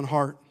God's own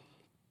heart.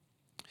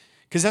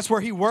 Because that's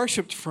where he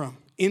worshiped from,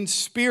 in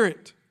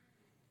spirit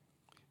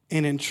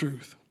and in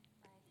truth.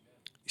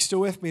 You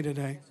still with me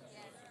today?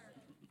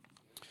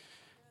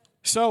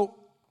 So,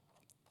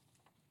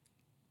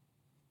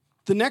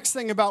 the next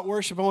thing about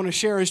worship I want to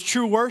share is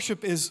true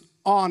worship is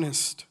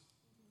honest.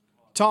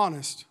 It's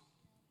honest.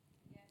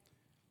 It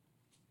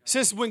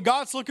says when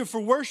God's looking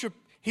for worship,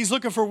 he's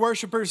looking for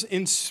worshipers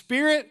in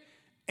spirit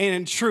and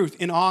in truth,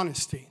 in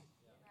honesty.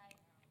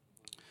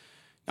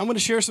 I'm going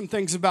to share some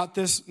things about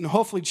this and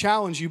hopefully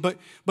challenge you,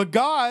 but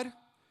God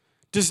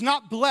does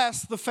not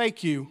bless the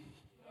fake you.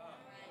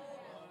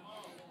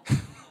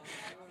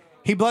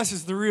 He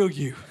blesses the real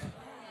you.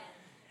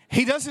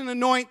 He doesn't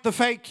anoint the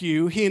fake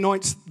you. He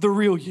anoints the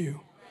real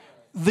you,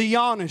 the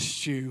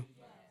honest you,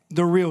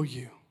 the real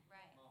you.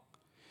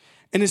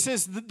 And it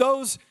says that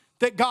those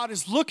that God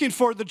is looking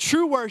for, the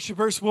true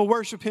worshipers, will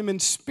worship him in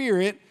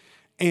spirit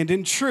and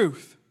in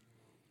truth.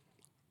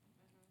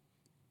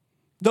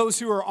 Those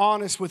who are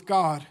honest with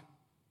God.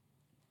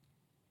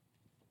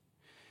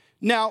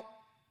 Now,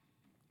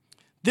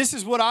 this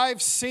is what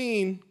I've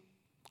seen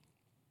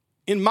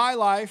in my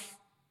life,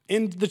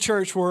 in the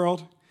church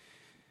world,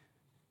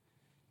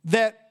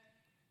 that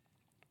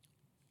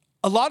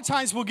a lot of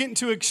times we'll get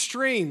into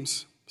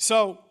extremes.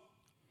 So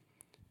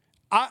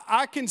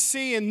I can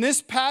see in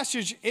this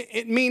passage,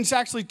 it means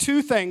actually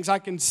two things I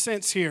can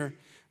sense here.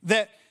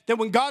 That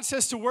when God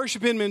says to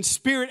worship him in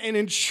spirit and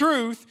in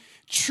truth,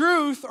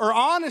 truth or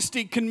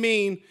honesty can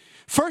mean,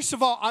 first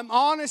of all, I'm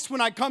honest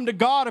when I come to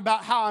God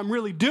about how I'm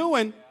really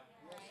doing,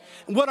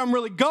 what I'm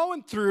really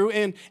going through,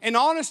 and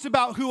honest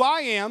about who I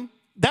am.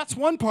 That's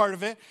one part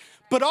of it.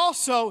 But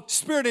also,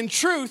 spirit and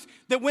truth,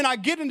 that when I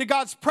get into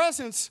God's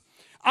presence,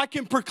 I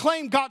can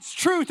proclaim God's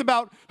truth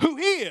about who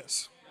he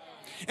is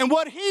and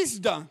what he's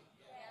done.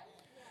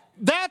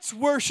 That's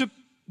worship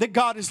that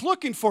God is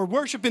looking for,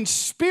 worship in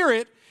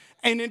spirit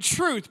and in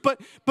truth. But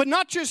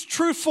not just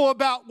truthful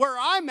about where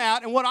I'm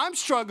at and what I'm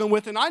struggling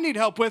with and I need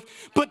help with,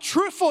 but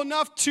truthful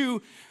enough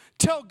to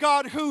tell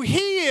God who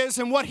he is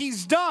and what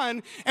he's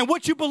done and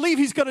what you believe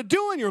he's going to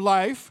do in your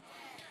life,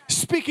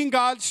 speaking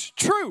God's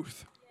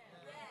truth.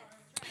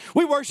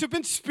 We worship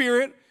in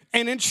spirit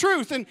and in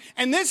truth.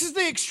 And this is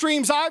the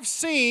extremes I've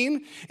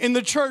seen in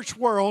the church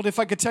world, if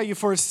I could tell you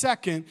for a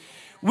second.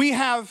 We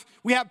have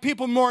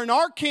people more in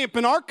our camp,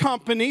 in our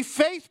company,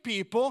 faith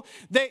people.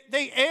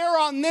 They err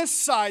on this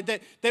side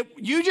that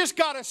you just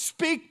got to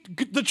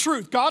speak the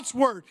truth, God's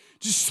word.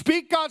 Just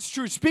speak God's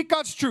truth, speak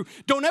God's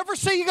truth. Don't ever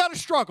say you got a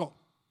struggle.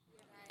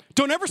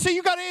 Don't ever say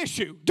you got an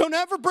issue. Don't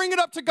ever bring it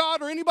up to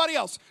God or anybody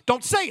else.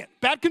 Don't say it.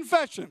 Bad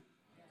confession.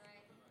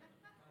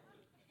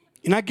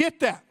 And I get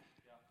that.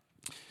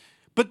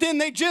 But then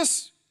they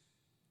just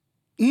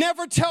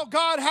never tell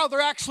God how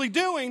they're actually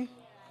doing.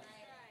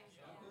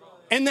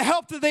 And the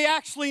help that they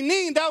actually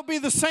need, that would be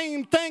the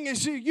same thing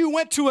as you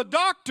went to a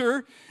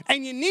doctor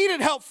and you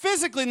needed help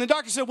physically. And the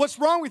doctor said, what's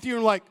wrong with you?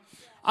 And like,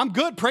 I'm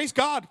good, praise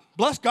God.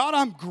 Bless God,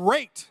 I'm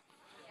great.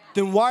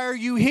 Then why are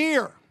you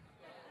here?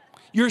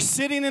 You're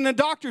sitting in a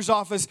doctor's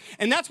office.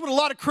 And that's what a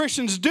lot of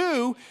Christians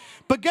do.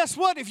 But guess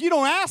what? If you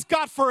don't ask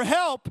God for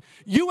help,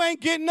 you ain't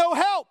getting no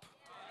help.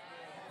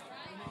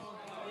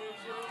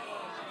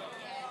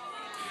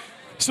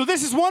 So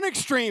this is one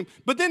extreme,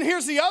 but then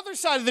here's the other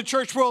side of the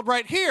church world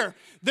right here.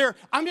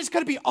 I'm just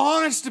going to be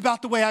honest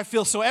about the way I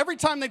feel. So every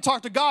time they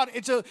talk to God,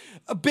 it's a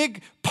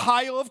big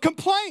pile of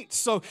complaints.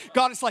 So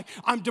God is like,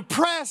 I'm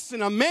depressed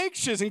and I'm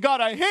anxious, and God,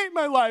 I hate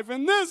my life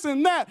and this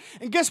and that.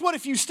 And guess what?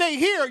 If you stay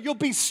here, you'll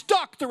be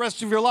stuck the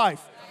rest of your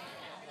life.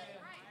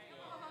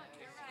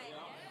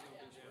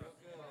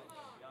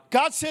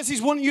 God says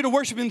he's wanting you to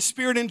worship in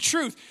spirit and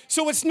truth.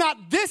 So it's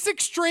not this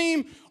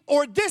extreme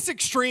or this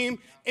extreme.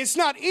 It's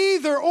not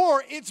either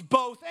or, it's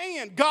both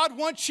and. God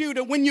wants you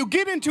to, when you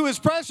get into his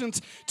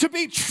presence, to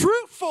be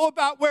truthful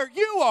about where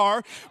you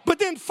are, but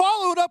then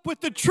follow it up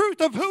with the truth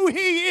of who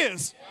he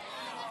is.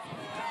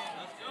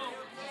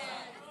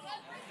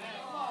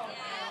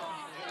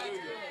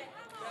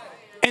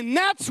 And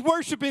that's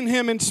worshiping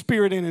him in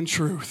spirit and in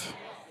truth.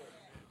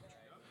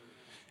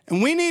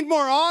 And we need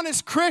more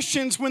honest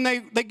Christians when they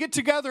get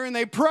together and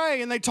they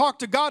pray and they talk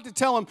to God to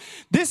tell him,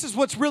 this is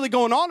what's really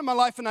going on in my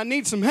life and I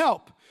need some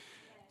help.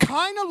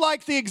 Kind of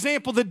like the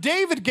example that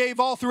David gave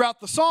all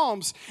throughout the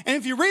Psalms. And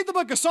if you read the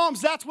book of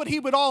Psalms, that's what he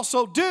would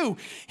also do.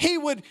 He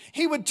would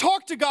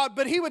talk to God,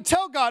 but he would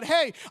tell God,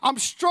 hey, I'm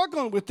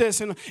struggling with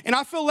this, and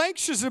I feel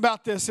anxious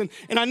about this, and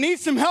I need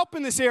some help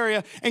in this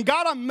area. And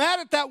God, I'm mad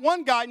at that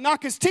one guy,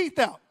 knock his teeth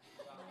out.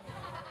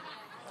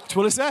 That's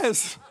what it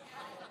says.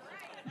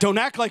 Don't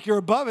act like you're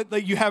above it,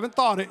 that you haven't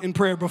thought it in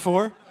prayer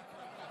before.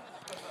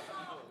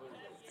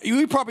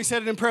 You probably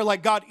said it in prayer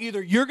like, God,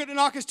 either you're going to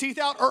knock his teeth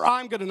out or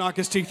I'm going to knock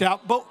his teeth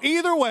out. But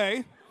either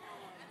way,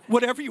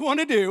 whatever you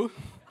want to do.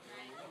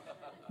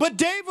 But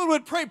David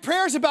would pray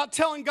prayers about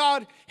telling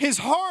God his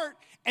heart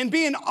and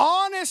being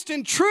honest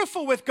and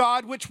truthful with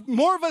God, which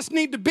more of us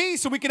need to be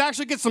so we can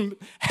actually get some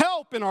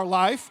help in our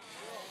life.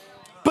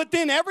 But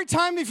then every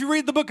time if you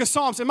read the book of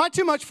Psalms, am I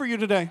too much for you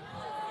today?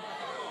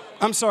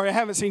 I'm sorry, I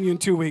haven't seen you in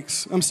 2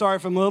 weeks. I'm sorry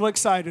if I'm a little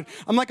excited.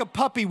 I'm like a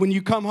puppy when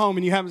you come home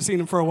and you haven't seen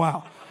him for a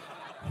while.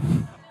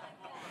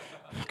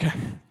 Okay.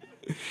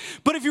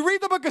 But if you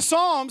read the book of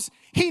Psalms,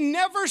 he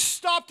never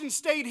stopped and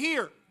stayed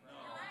here.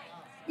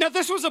 Now,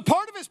 this was a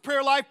part of his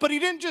prayer life, but he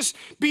didn't just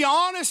be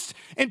honest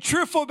and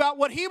truthful about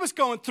what he was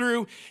going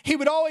through. He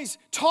would always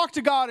talk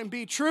to God and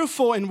be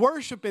truthful and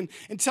worship and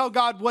tell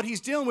God what he's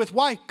dealing with.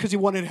 Why? Because he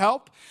wanted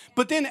help.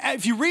 But then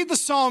if you read the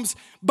Psalms,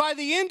 by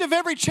the end of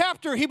every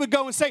chapter, he would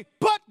go and say,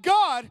 but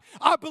God,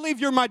 I believe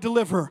you're my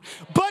deliverer.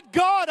 But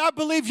God, I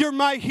believe you're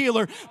my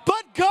healer.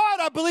 But God,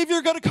 I believe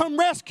you're going to come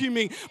rescue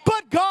me.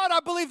 But God, I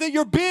believe that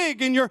you're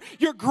big and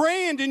you're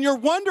grand and you're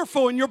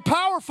wonderful and you're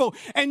powerful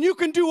and you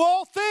can do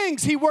all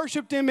things. He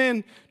worshiped him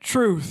in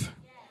truth.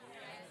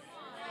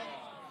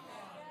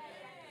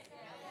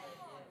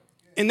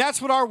 And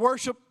that's what our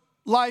worship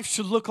life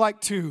should look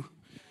like too.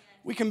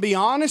 We can be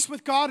honest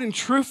with God and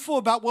truthful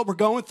about what we're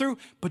going through,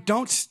 but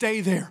don't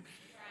stay there.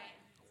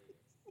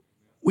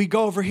 We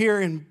go over here,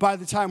 and by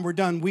the time we're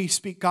done, we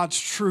speak God's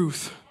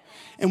truth.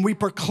 And we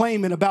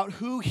proclaim it about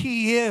who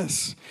he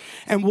is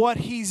and what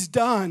he's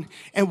done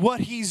and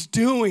what he's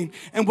doing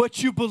and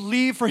what you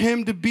believe for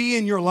him to be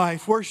in your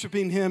life,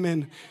 worshiping him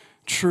in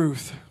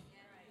truth.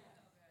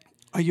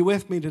 Are you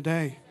with me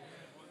today?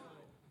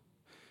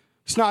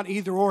 It's not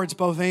either or, it's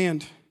both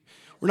and.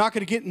 We're not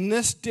going to get in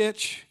this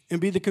ditch and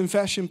be the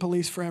confession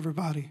police for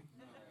everybody.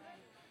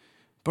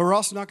 But we're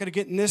also not going to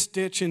get in this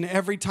ditch and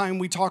every time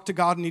we talk to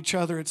God and each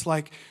other, it's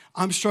like,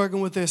 I'm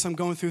struggling with this, I'm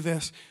going through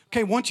this.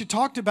 Okay, once you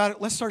talked about it,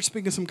 let's start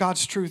speaking some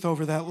God's truth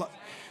over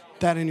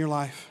that in your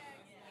life.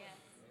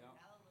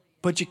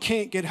 But you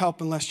can't get help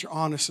unless you're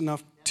honest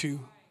enough to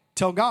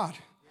tell God,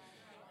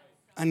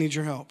 I need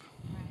your help.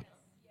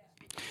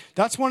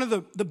 That's one of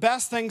the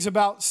best things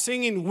about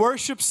singing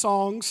worship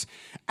songs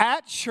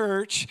at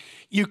church.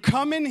 You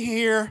come in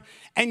here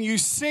and you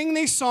sing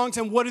these songs,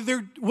 and what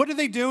are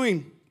they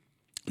doing?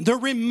 They're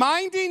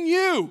reminding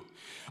you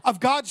of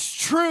God's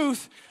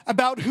truth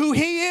about who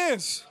he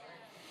is,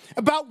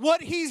 about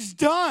what he's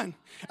done,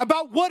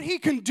 about what he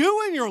can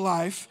do in your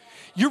life.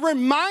 You're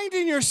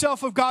reminding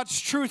yourself of God's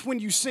truth when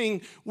you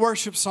sing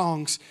worship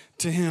songs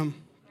to him.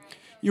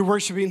 You're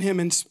worshiping him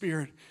in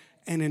spirit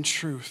and in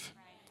truth.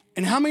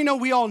 And how many know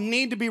we all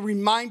need to be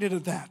reminded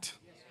of that?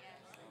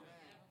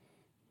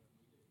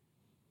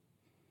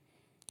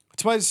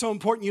 That's why it's so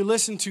important you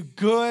listen to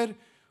good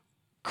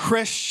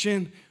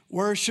Christian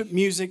worship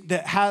music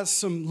that has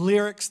some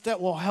lyrics that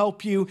will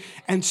help you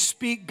and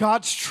speak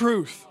God's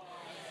truth.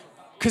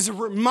 Because it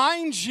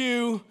reminds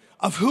you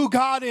of who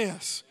God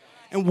is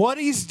and what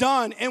he's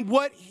done and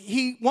what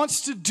he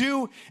wants to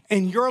do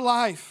in your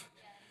life.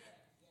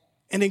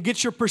 And it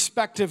gets your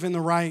perspective in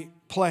the right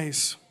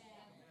place.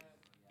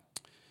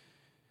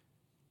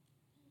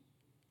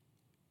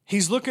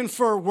 He's looking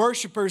for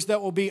worshipers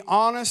that will be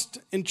honest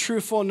and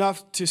truthful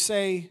enough to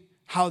say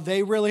how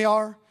they really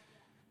are,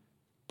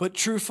 but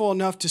truthful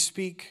enough to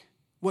speak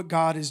what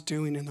God is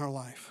doing in their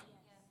life.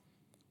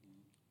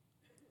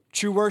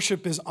 True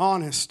worship is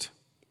honest.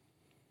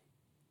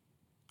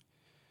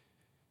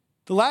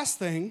 The last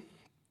thing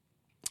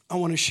I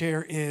want to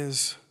share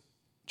is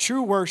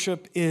true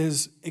worship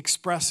is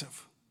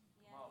expressive.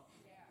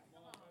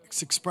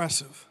 It's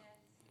expressive.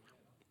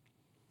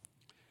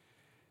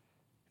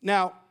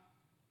 Now,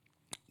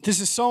 this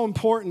is so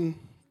important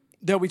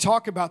that we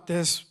talk about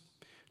this.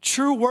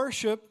 True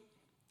worship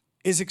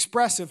is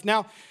expressive.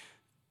 Now,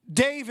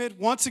 David,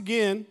 once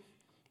again,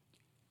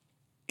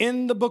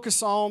 in the book of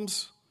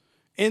Psalms,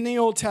 in the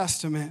Old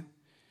Testament,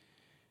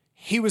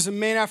 he was a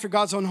man after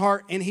God's own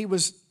heart, and he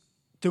was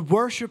the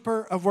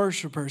worshiper of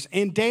worshipers.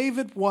 And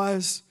David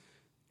was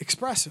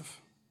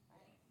expressive.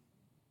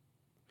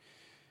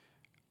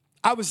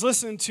 I was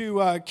listening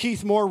to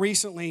Keith Moore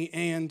recently,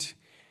 and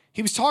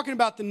he was talking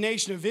about the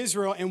nation of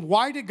Israel and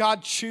why did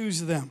God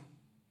choose them?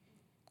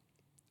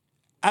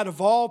 Out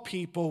of all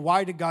people,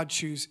 why did God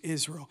choose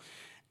Israel?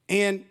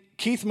 And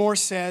Keith Moore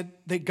said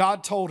that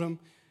God told him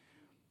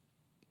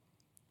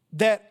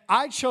that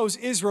I chose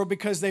Israel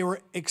because they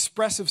were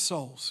expressive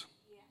souls.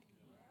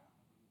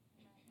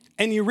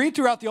 And you read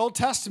throughout the Old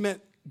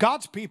Testament,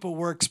 God's people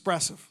were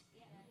expressive.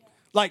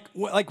 Like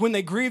when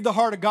they grieved the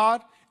heart of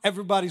God,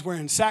 everybody's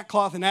wearing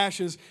sackcloth and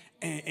ashes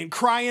and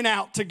crying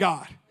out to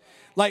God.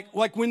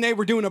 Like when they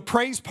were doing a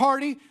praise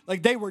party,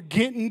 like they were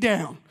getting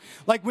down.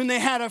 Like when they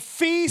had a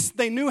feast,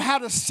 they knew how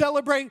to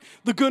celebrate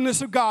the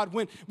goodness of God.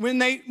 When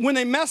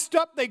they messed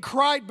up, they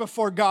cried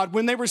before God.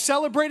 When they were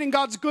celebrating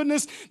God's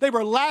goodness, they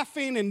were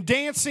laughing and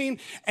dancing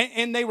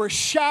and they were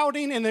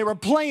shouting and they were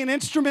playing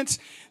instruments.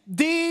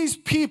 These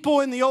people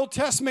in the Old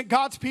Testament,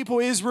 God's people,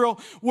 Israel,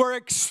 were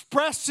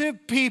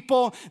expressive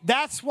people.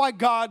 That's why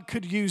God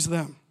could use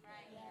them.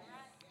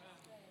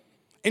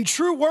 And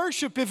true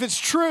worship, if it's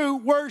true,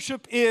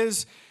 worship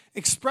is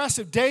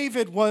expressive.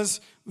 David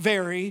was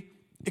very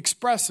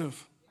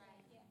expressive.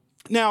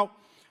 Now,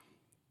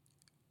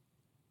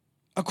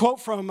 a quote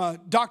from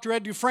Dr.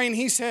 Ed Dufresne,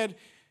 he said,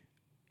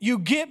 you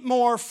get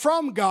more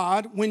from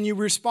God when you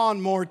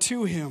respond more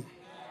to him.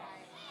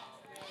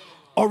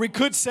 Or we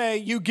could say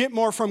you get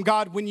more from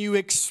God when you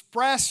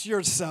express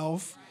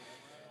yourself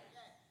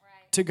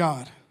to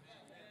God.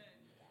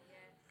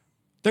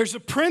 There's a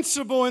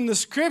principle in the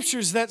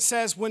scriptures that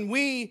says when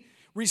we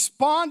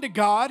respond to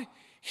God,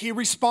 he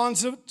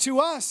responds to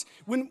us.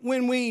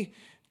 When we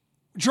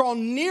draw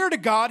near to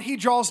God, he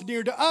draws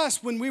near to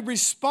us. When we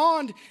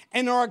respond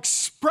and are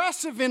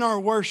expressive in our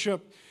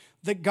worship,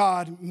 that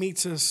God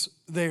meets us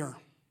there.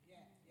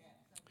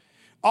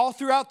 All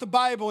throughout the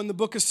Bible, in the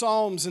book of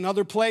Psalms and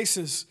other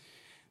places,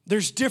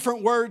 there's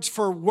different words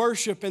for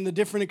worship and the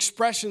different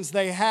expressions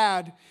they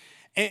had.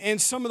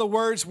 And some of the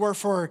words were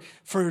for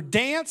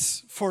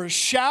dance, for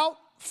shout,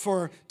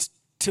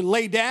 to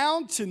lay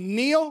down, to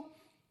kneel.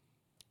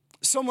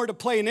 Some were to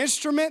play an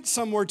instrument,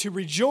 some were to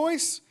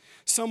rejoice,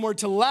 some were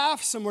to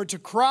laugh, some were to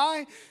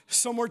cry,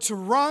 some were to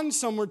run,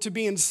 some were to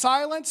be in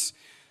silence,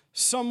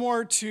 some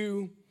were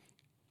to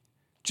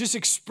just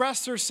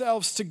express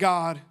themselves to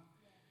God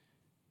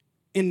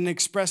in an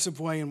expressive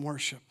way in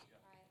worship.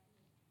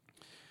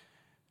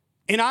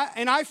 And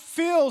I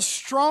feel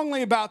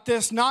strongly about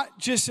this, not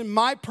just in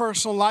my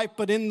personal life,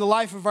 but in the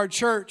life of our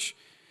church.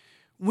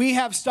 We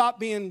have stopped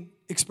being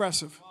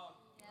expressive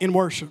in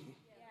worship.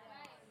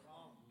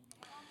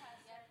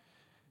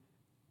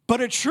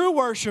 But a true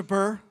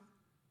worshiper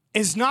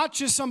is not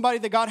just somebody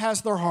that God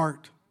has their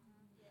heart.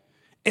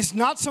 It's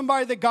not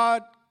somebody that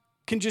God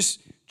can just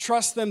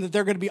trust them that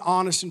they're going to be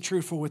honest and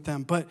truthful with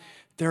them, but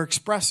they're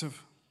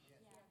expressive.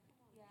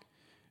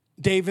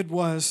 David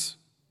was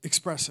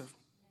expressive.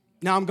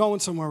 Now I'm going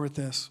somewhere with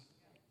this.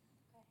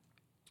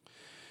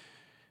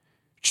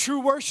 True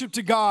worship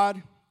to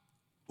God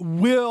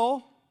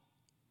will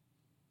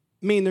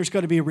mean there's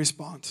going to be a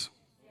response.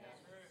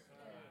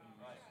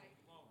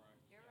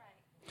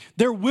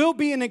 There will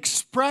be an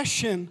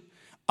expression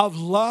of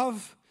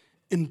love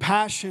and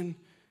passion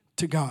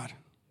to God.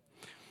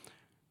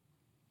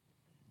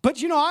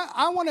 But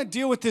I want to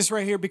deal with this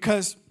right here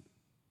because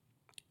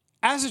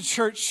as a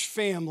church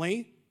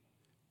family,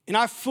 and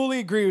I fully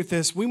agree with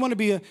this, we want to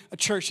be a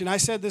church, and I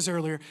said this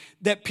earlier,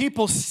 that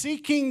people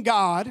seeking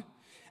God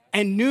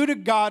and new to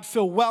God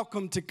feel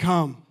welcome to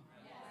come.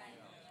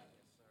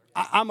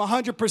 I'm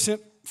 100%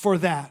 for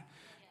that.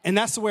 And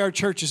that's the way our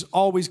church is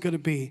always going to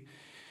be.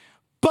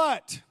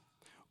 But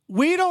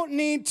we don't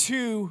need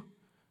to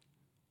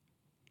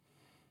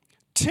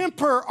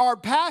temper our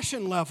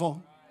passion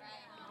level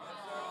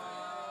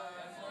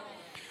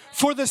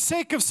for the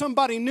sake of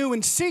somebody new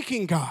and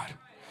seeking God.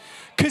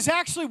 Because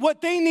actually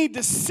what they need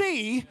to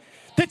see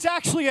that's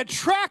actually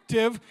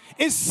attractive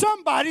is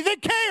somebody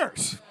that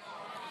cares.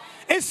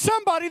 Is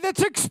somebody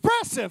that's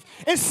expressive.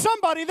 Is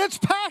somebody that's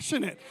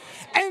passionate.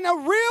 And a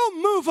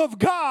real move of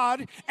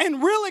God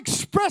and real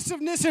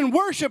expressiveness in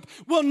worship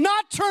will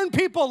not turn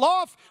people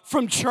off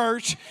from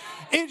church.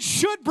 It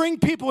should bring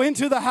people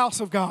into the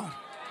house of God.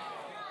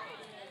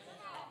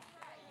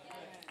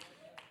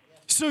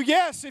 So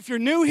yes, if you're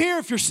new here,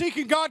 if you're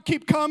seeking God,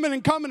 keep coming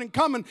and coming and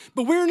coming.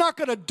 But we're not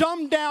going to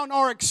dumb down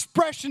our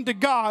expression to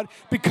God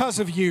because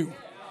of you.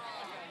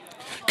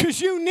 Because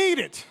you need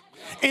it.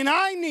 And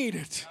I need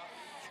it.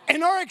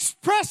 And our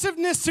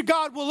expressiveness to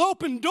God will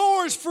open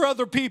doors for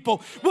other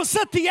people. Will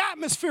set the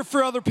atmosphere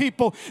for other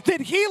people.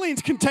 That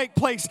healings can take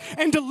place.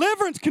 And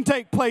deliverance can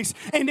take place.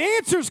 And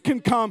answers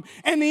can come.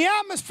 And the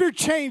atmosphere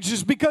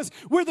changes. Because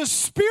where the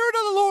Spirit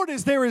of the Lord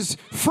is, there is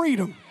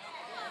freedom.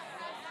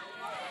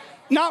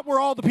 Not where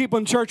all the people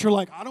in church are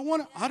like, I don't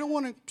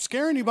want to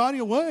scare anybody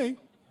away.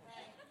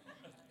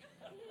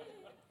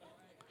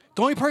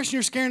 The only person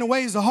you're scaring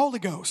away is the Holy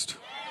Ghost.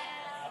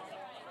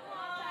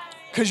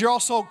 Because you're all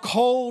so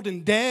cold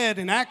and dead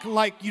and acting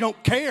like you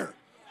don't care.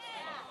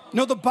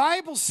 No, the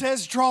Bible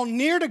says draw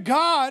near to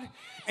God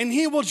and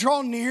he will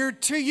draw near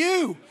to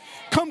you.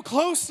 Come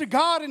close to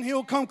God and he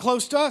will come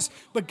close to us.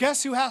 But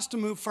guess who has to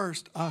move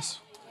first? Us.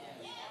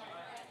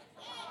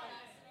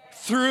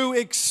 Through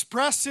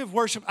expressive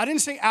worship. I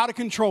didn't say out of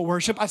control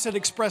worship. I said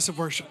expressive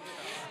worship.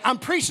 I'm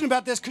preaching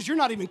about this because you're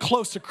not even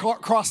close to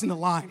crossing the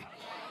line.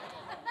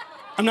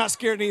 I'm not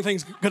scared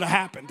anything's going to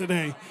happen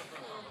today.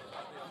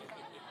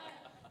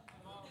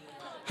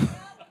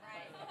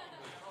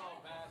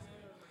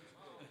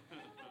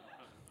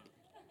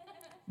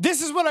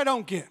 This is what I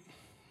don't get.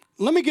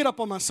 Let me get up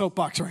on my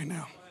soapbox right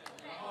now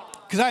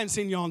because I hadn't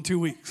seen y'all in 2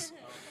 weeks.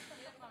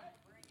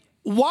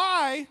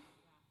 Why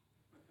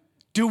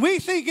do we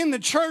think in the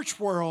church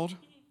world,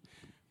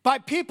 by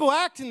people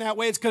acting that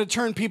way, it's going to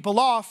turn people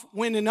off,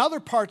 when in other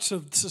parts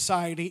of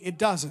society, it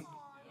doesn't?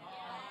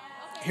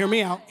 Hear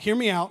me out, hear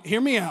me out, hear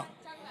me out.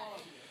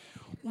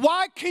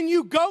 Why can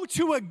you go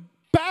to a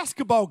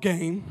basketball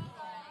game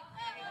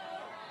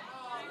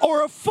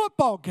or a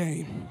football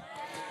game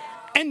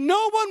and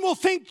no one will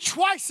think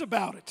twice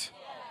about it?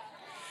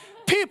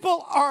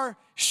 People are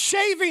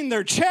shaving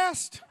their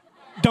chest.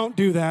 Don't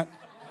do that.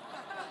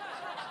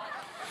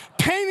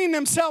 Painting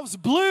themselves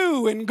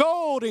blue and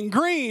gold and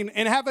green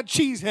and have a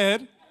cheese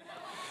head.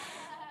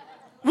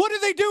 What are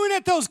they doing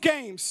at those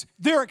games?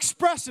 They're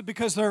expressive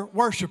because they're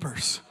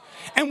worshipers.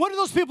 And what are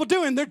those people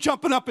doing? They're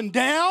jumping up and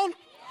down.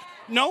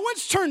 No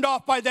one's turned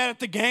off by that at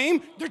the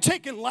game. They're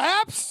taking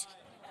laps.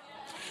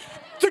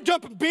 They're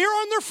dumping beer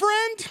on their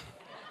friend.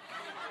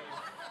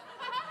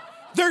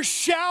 They're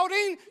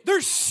shouting.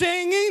 They're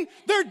singing.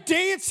 They're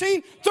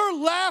dancing. They're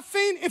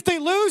laughing. If they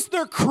lose,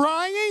 they're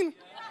crying.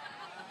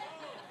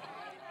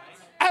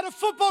 At a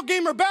football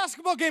game or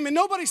basketball game, and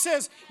nobody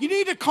says, you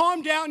need to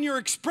calm down your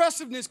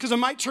expressiveness because it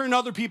might turn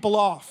other people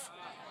off.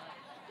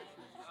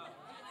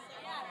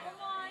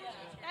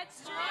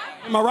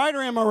 Am I right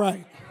or am I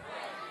right?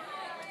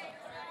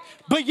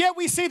 But yet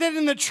we see that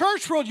in the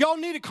church world, y'all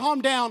need to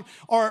calm down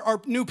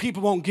or new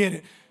people won't get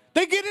it.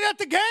 They get it at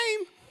the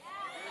game.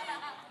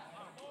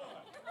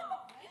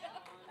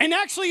 And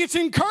actually it's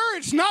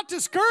encouraged, not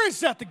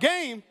discouraged at the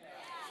game.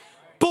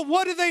 But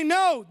what do they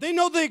know? They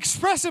know the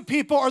expressive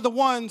people are the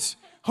ones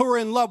who are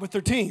in love with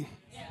their team.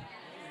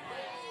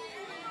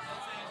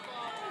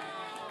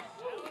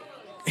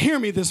 Hear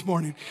me this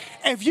morning.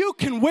 If you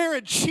can wear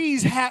a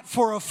cheese hat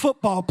for a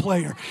football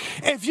player,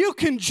 if you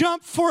can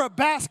jump for a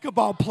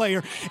basketball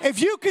player, if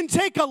you can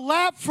take a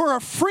lap for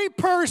a free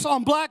purse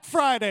on Black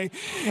Friday,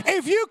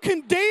 if you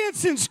can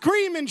dance and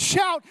scream and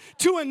shout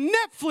to a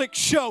Netflix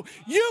show,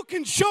 you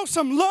can show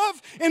some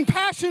love and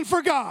passion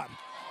for God.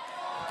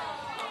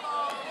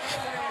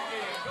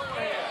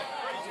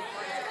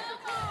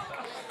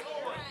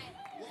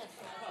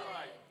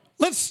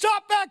 Let's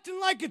stop acting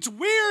like it's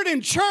weird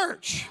in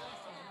church.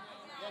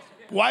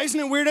 Why isn't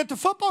it weird at the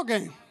football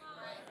game?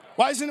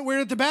 Why isn't it weird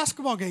at the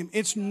basketball game?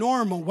 It's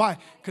normal. Why?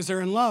 Because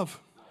they're in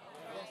love.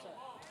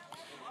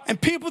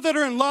 And people that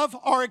are in love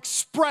are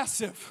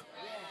expressive.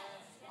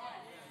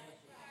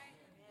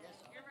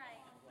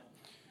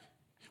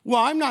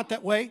 Well, I'm not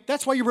that way.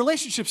 That's why your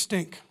relationships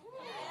stink.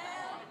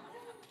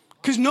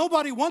 Because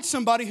nobody wants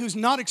somebody who's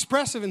not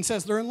expressive and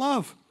says they're in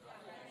love.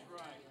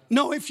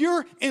 No, if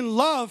you're in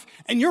love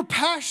and you're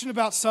passionate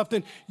about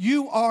something,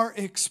 you are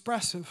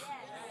expressive.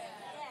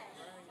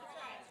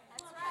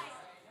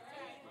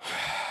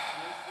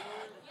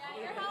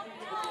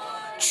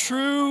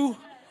 True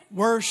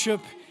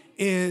worship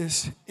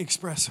is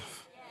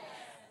expressive.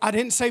 I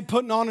didn't say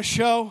putting on a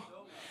show.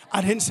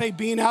 I didn't say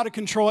being out of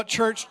control at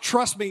church.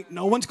 Trust me,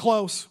 no one's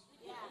close.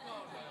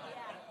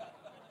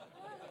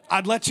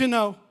 I'd let you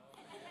know.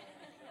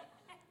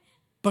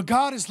 But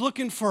God is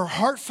looking for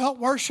heartfelt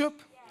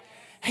worship.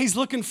 He's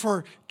looking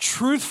for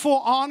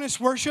truthful, honest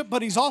worship,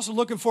 but he's also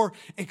looking for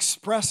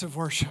expressive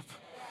worship.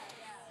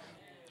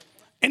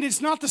 And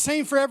it's not the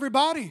same for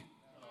everybody.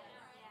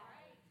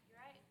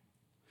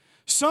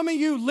 Some of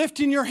you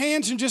lifting your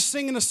hands and just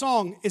singing a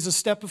song is a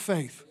step of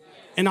faith.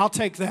 And I'll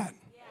take that.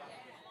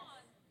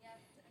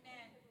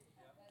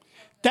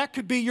 That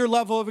could be your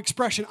level of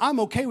expression. I'm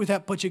okay with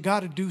that, but you got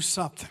to do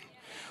something.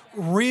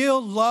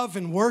 Real love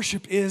and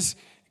worship is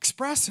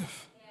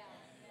expressive.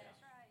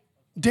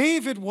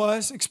 David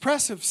was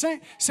expressive.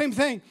 Same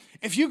thing.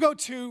 If you go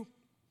to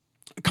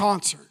a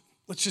concert,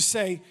 let's just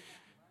say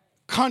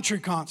country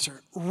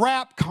concert,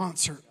 rap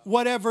concert,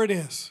 whatever it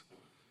is,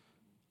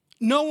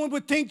 no one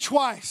would think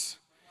twice.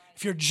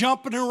 If you're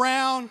jumping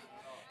around,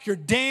 if you're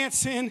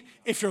dancing,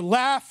 if you're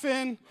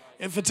laughing,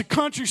 if it's a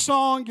country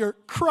song, you're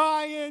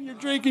crying, you're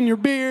drinking your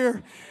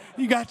beer,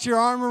 you got your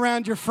arm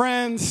around your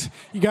friends,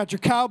 you got your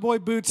cowboy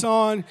boots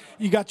on,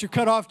 you got your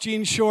cut-off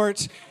jean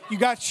shorts, you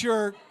got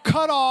your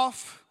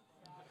cut-off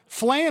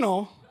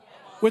flannel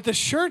with the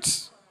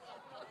shirt's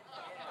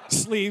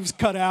sleeves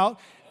cut out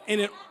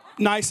and it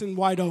nice and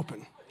wide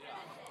open,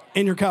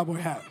 and your cowboy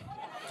hat.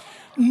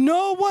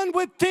 No one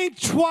would think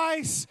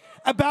twice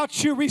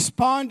about you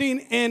responding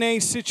in a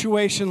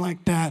situation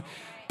like that.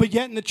 But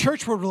yet in the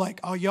church world, we're like,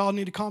 oh, y'all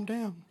need to calm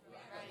down.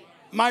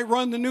 Might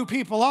run the new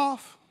people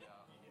off.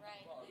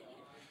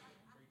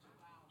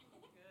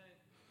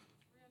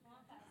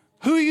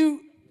 Who are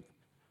you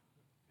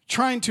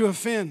trying to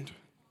offend?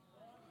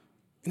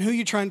 And who are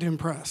you trying to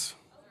impress?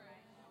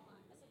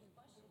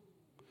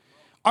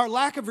 Our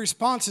lack of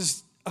response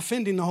is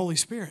offending the Holy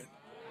Spirit.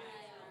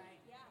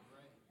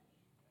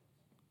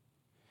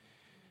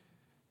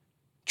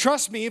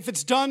 Trust me, if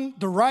it's done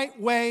the right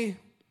way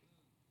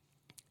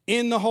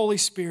in the Holy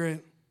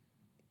Spirit,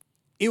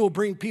 it will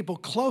bring people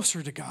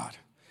closer to God,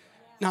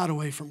 not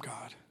away from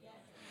God.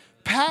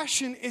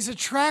 Passion is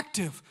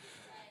attractive.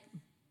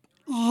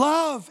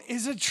 Love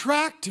is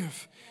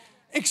attractive.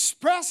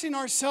 Expressing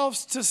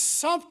ourselves to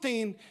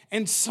something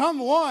and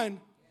someone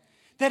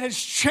that has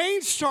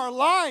changed our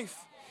life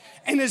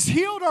and has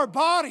healed our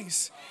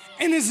bodies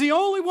and is the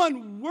only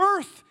one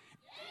worth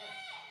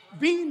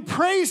being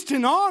praised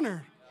and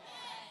honored.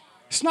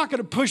 It's not going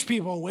to push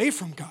people away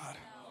from God.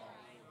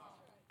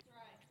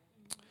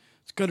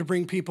 It's going to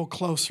bring people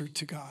closer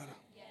to God.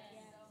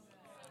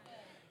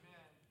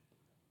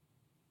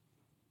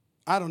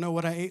 I don't know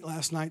what I ate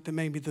last night that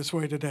made me this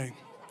way today,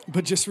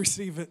 but just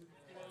receive it.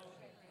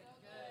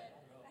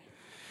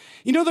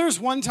 You know, there was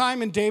one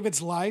time in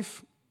David's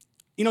life,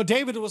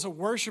 David was a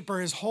worshiper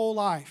his whole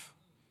life.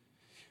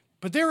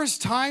 But there was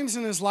times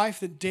in his life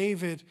that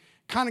David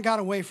kind of got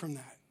away from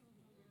that.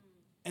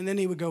 And then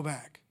he would go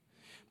back.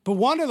 But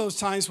one of those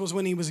times was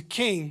when he was a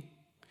king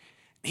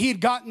he had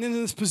gotten into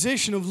this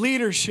position of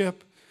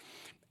leadership,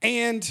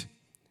 and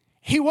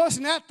he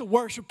wasn't at the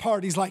worship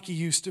parties like he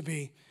used to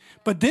be.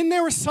 But then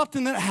there was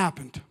something that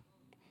happened.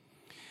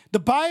 The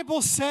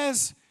Bible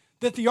says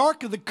that the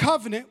Ark of the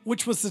Covenant,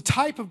 which was the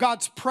type of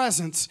God's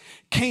presence,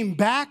 came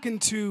back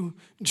into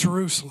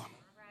Jerusalem.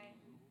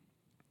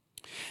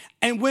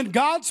 And when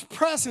God's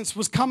presence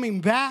was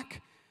coming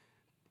back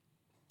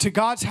to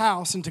God's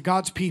house and to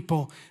God's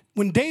people,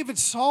 when David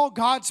saw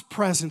God's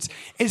presence,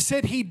 it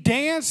said he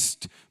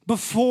danced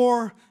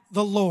before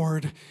the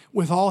Lord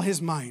with all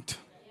his might.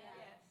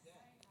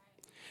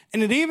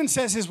 And it even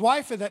says his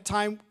wife at that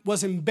time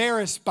was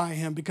embarrassed by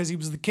him because he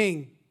was the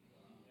king.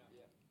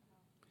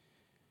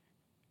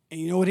 And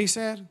you know what he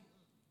said?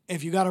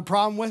 If you got a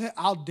problem with it,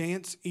 I'll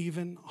dance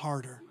even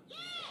harder.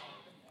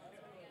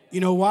 You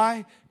know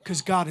why?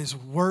 Because God is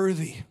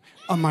worthy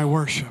of my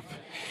worship.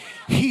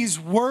 He's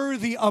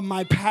worthy of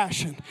my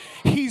passion.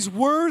 He's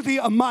worthy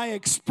of my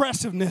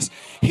expressiveness.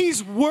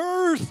 He's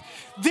worth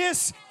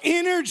this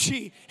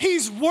energy.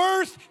 He's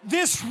worth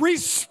this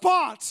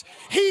response.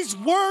 He's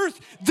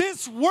worth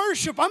this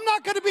worship. I'm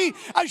not going to be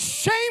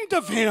ashamed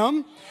of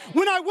him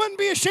when I wouldn't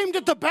be ashamed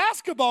at the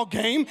basketball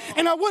game,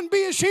 and I wouldn't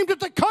be ashamed at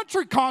the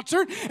country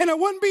concert, and I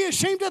wouldn't be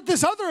ashamed at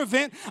this other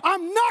event.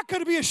 I'm not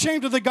going to be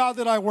ashamed of the God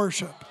that I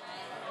worship.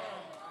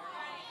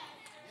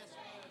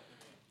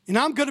 And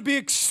I'm going to be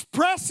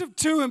expressive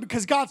to him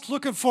because God's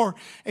looking for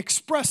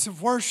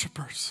expressive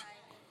worshipers.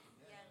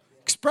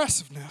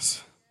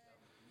 Expressiveness.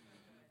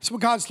 That's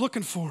what God's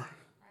looking for.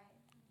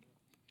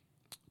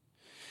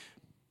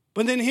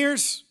 But then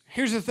here's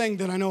the thing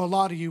that I know a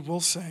lot of you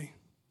will say.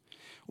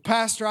 Well,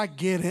 Pastor, I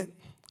get it,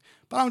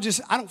 but I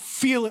don't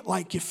feel it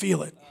like you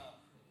feel it.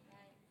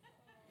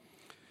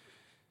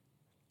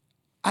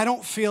 I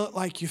don't feel it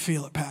like you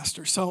feel it,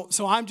 Pastor. So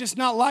I'm just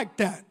not like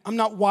that. I'm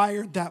not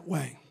wired that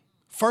way.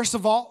 First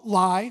of all,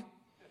 lie.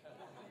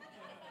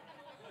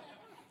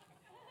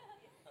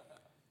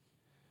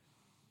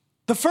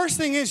 The first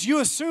thing is you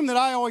assume that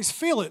I always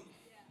feel it.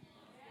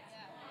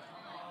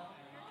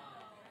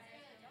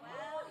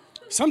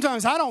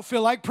 Sometimes I don't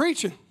feel like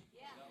preaching.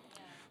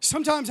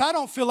 Sometimes I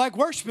don't feel like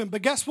worshiping.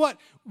 But guess what?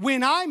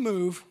 When I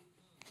move,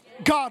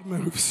 God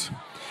moves.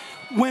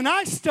 When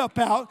I step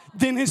out,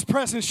 then his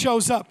presence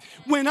shows up.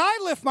 When I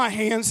lift my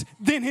hands,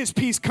 then his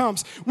peace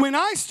comes. When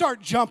I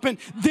start jumping,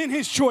 then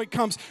his joy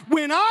comes.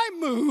 When I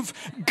move,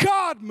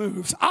 God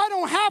moves. I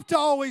don't have to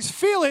always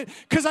feel it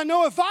because I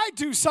know if I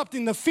do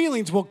something, the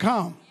feelings will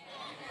come.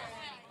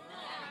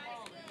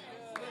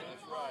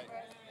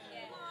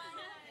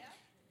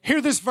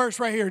 Hear this verse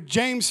right here,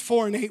 James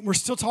 4:8. We're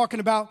still talking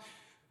about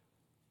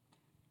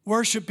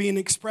worship being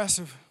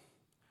expressive.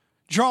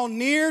 Draw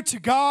near to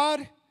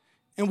God,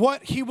 and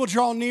what he will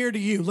draw near to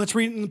you. Let's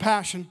read it in the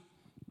Passion.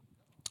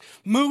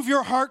 Move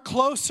your heart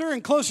closer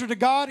and closer to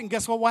God, and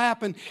guess what will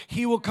happen?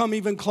 He will come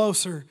even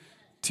closer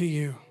to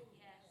you.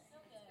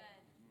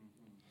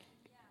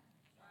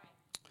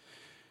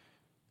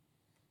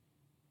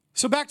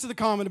 So back to the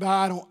comment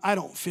about I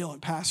don't feel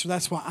it, Pastor.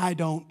 That's why I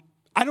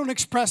don't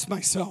express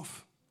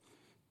myself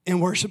in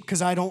worship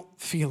because I don't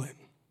feel it.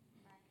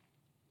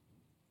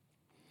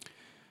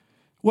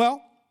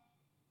 Well,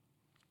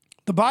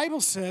 the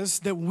Bible says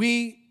that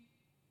we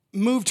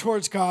move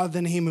towards God,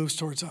 then he moves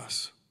towards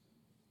us.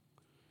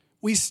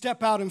 We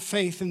step out in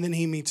faith, and then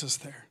he meets us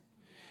there.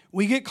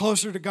 We get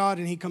closer to God,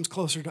 and he comes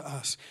closer to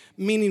us,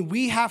 meaning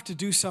we have to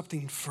do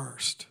something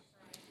first.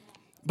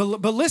 But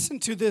listen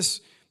to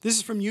this. This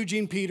is from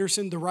Eugene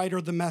Peterson, the writer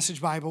of the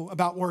Message Bible,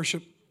 about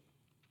worship.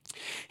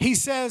 He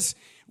says,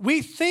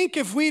 we think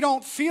if we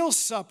don't feel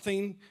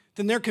something,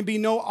 then there can be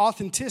no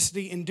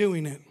authenticity in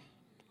doing it.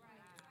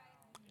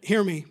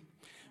 Hear me.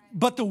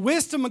 But the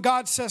wisdom of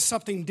God says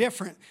something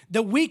different,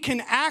 that we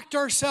can act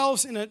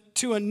ourselves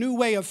to a new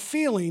way of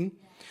feeling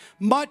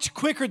much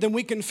quicker than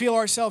we can feel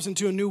ourselves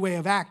into a new way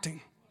of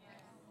acting.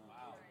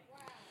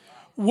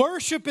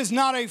 Worship is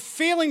not a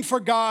feeling for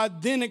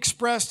God then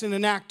expressed in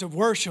an act of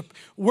worship.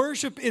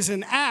 Worship is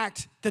an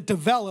act that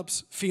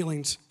develops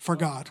feelings for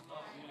God.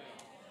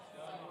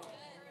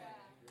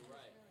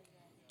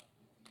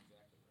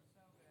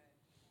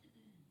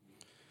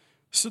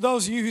 So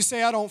those of you who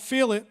say, I don't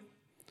feel it,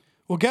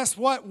 well, guess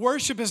what?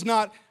 Worship is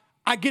not,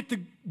 I get the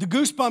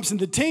goosebumps and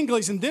the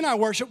tinglies and then I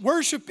worship.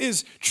 Worship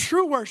is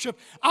true worship.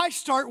 I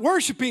start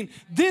worshiping,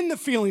 then the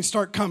feelings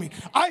start coming.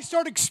 I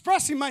start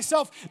expressing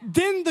myself,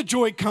 then the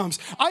joy comes.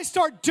 I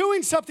start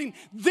doing something,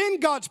 then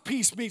God's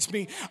peace meets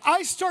me.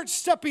 I start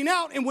stepping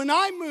out, and when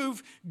I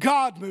move,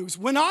 God moves.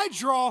 When I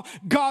draw,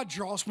 God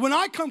draws. When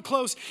I come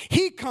close,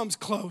 he comes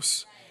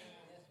close.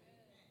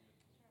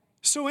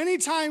 So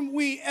anytime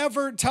we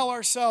ever tell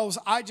ourselves,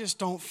 I just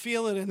don't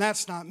feel it and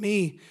that's not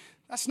me,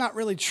 that's not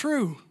really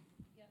true.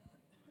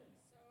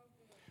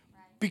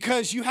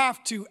 Because you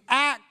have to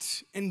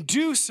act and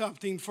do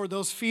something for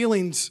those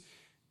feelings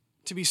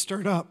to be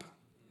stirred up.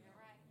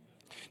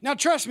 Now,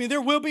 trust me, there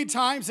will be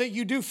times that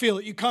you do feel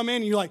it. You come in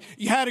and you're like,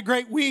 you had a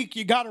great week,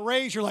 you got a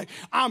raise, you're like,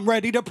 I'm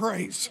ready to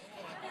praise.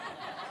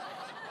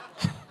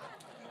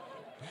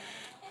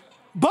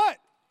 But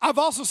I've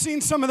also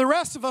seen some of the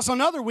rest of us on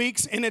other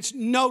weeks, and it's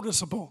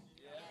noticeable.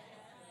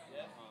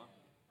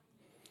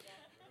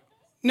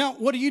 Now,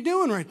 what are you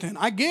doing right then?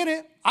 I get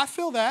it. I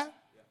feel that.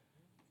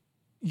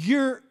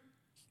 You're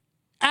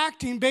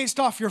acting based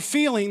off your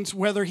feelings,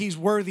 whether he's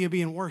worthy of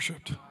being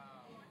worshiped.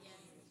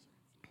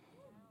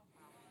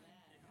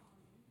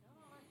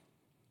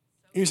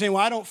 You're saying,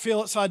 well, I don't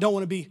feel it, so I don't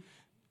want to be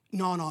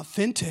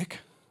non-authentic,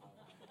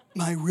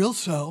 my real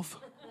self.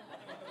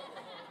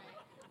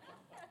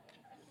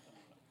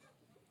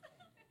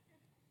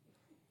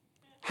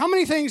 How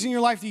many things in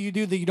your life do you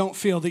do that you don't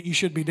feel that you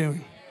should be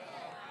doing?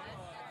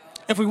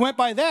 If we went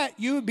by that,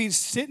 you would be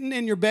sitting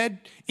in your bed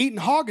eating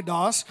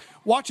Haagen-Dazs,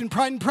 watching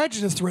Pride and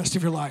Prejudice the rest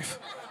of your life.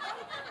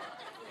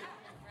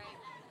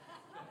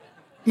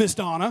 Miss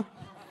Donna.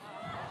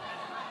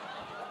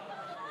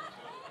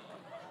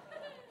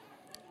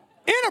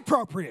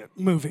 Inappropriate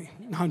movie.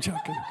 No, I'm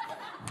joking.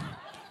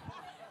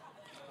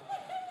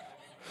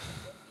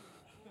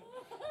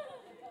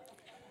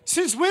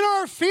 Since when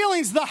are our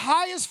feelings the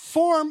highest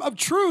form of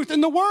truth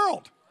in the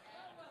world?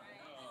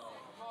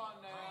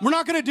 We're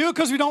not going to do it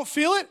because we don't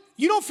feel it.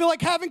 You don't feel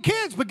like having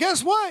kids, but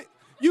guess what?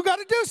 You got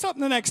to do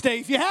something the next day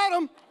if you had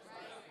them.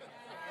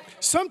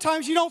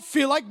 Sometimes you don't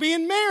feel like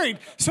being married.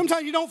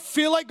 Sometimes you don't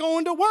feel like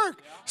going to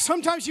work.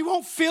 Sometimes you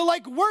won't feel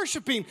like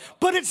worshiping,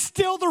 but it's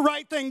still the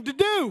right thing to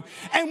do.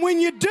 And when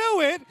you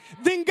do it,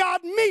 then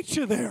God meets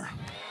you there.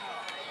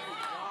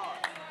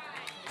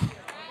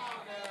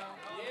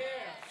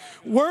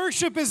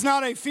 Worship is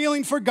not a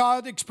feeling for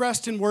God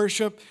expressed in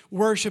worship.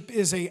 Worship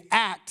is an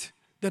act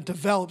that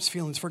develops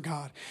feelings for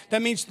God.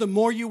 That means the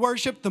more you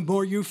worship, the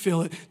more you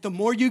feel it. The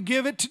more you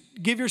give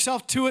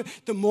yourself to it,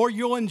 the more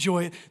you'll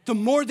enjoy it. The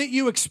more that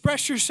you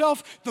express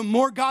yourself, the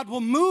more God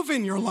will move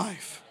in your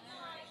life.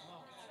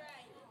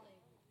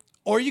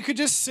 Or you could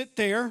just sit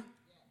there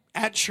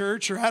at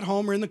church or at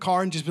home or in the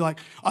car and just be like,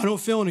 I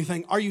don't feel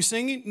anything. Are you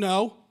singing?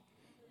 No.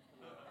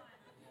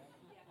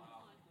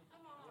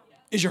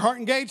 Is your heart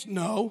engaged?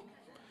 No.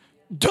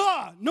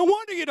 Duh! No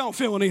wonder you don't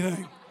feel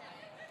anything.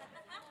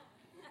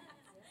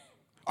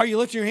 Are you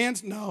lifting your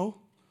hands? No.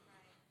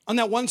 On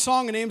that one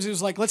song, and Ames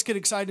was like, let's get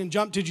excited and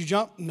jump. Did you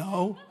jump?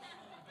 No.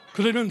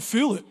 Because I didn't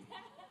feel it.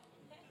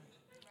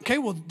 Okay,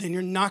 well, then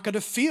you're not going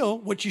to feel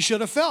what you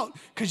should have felt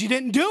because you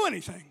didn't do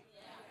anything.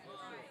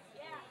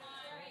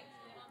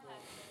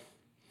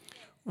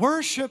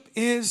 Worship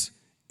is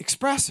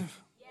expressive.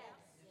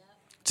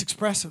 It's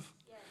expressive.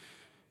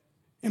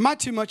 Am I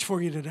too much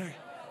for you today?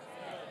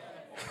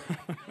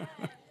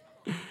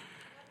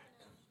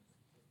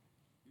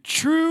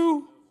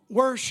 True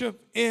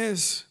worship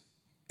is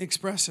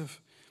expressive.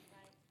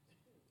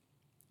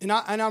 And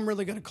I'm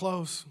really going to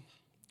close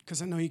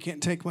because I know you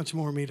can't take much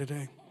more of me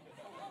today.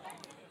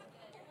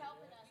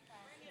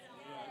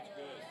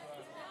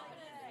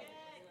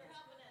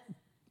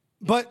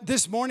 But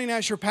this morning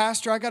as your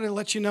pastor, I got to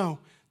let you know,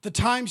 the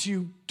times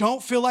you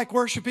don't feel like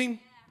worshiping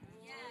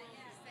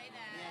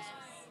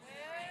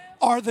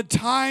are the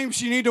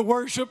times you need to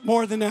worship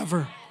more than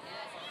ever.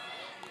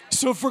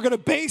 So if we're going to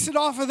base it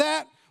off of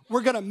that,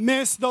 we're going to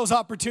miss those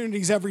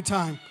opportunities every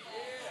time.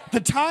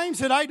 The times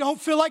that I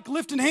don't feel like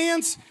lifting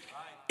hands,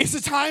 it's the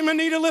time I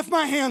need to lift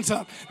my hands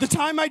up. The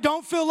time I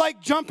don't feel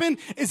like jumping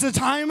is the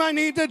time I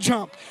need to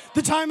jump.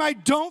 The time I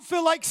don't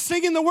feel like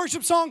singing the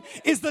worship song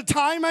is the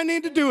time I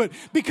need to do it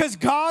because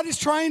God is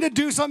trying to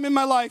do something in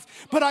my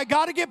life. But I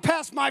got to get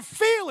past my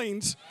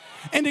feelings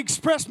and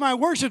express my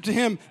worship to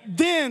Him.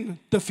 Then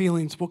the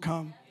feelings will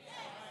come.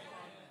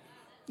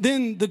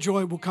 Then the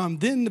joy will come.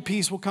 Then the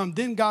peace will come.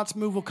 Then God's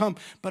move will come.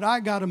 But I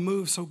got to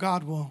move so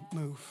God will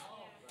move.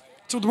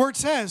 So the word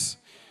says,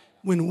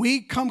 when we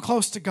come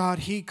close to God,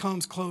 He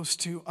comes close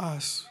to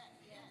us.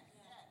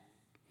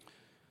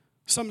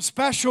 Something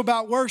special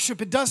about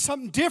worship. It does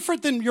something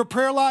different than your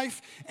prayer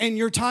life and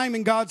your time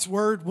in God's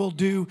word will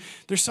do.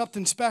 There's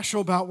something special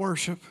about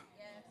worship.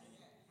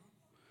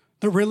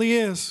 There really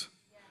is.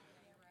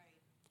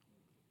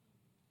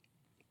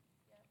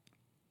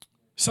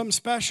 Something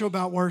special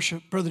about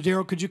worship. Brother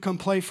Darrell, could you come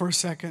play for a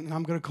second? And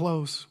I'm going to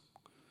close.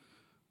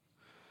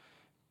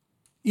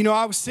 You know,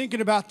 I was thinking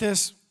about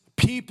this.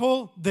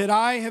 People that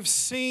I have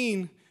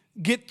seen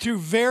get through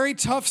very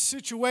tough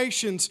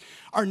situations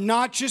are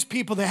not just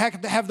people that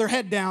have their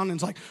head down and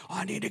it's like, oh,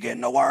 I need to get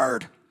in the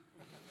word.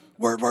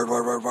 Word.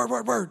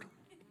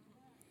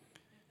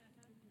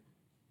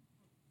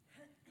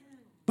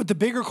 But the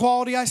bigger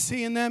quality I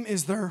see in them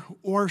is they're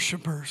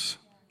worshipers.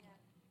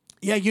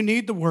 Yeah, you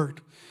need the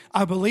word.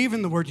 I believe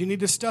in the word. You need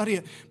to study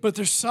it. But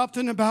there's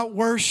something about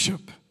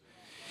worship.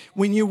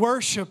 When you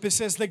worship, it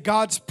says that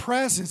God's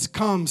presence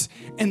comes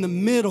in the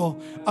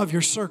middle of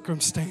your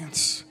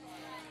circumstance.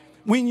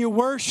 When you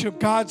worship,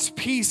 God's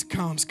peace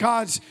comes,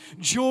 God's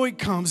joy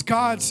comes,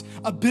 God's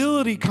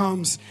ability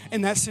comes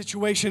in that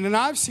situation. And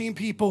I've seen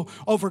people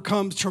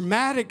overcome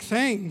traumatic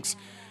things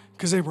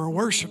because they were a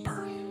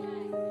worshiper.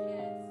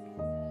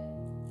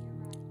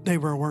 They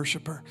were a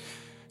worshiper.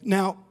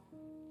 Now,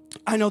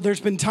 I know there's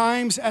been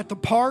times at the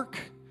park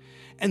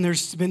and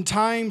there's been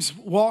times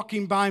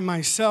walking by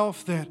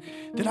myself that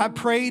I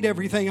prayed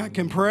everything I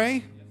can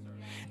pray.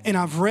 and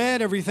I've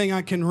read everything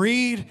I can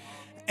read,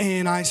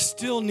 and I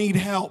still need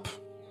help.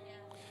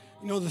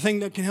 You know, the thing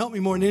that can help me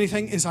more than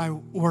anything is I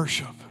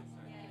worship.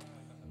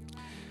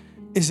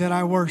 Is that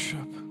I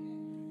worship.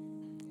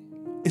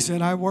 Is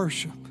that I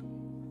worship.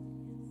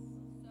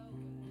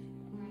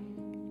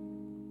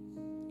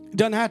 It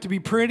doesn't have to be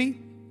pretty.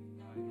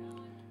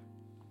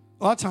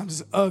 A lot of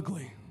times it's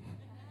ugly.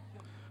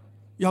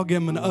 Y'all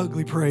give him an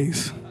ugly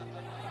praise.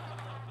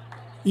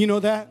 You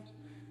know that?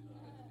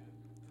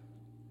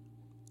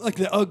 Like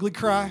the ugly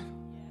cry.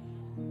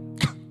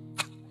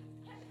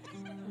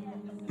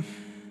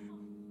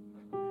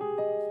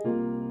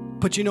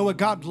 But you know what?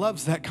 God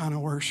loves that kind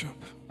of worship.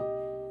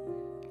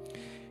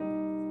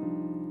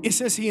 It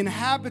says he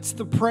inhabits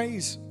the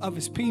praise of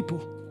his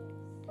people.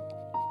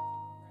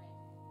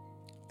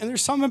 And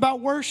there's something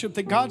about worship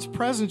that God's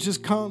presence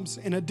just comes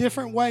in a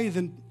different way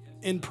than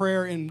in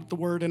prayer and the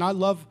word. And I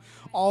love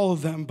all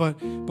of them,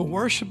 but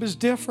worship is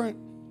different.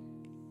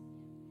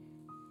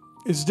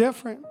 It's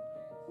different.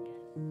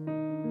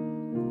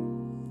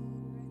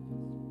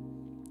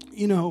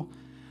 You know,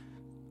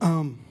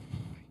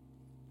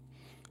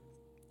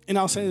 and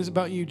I'll say this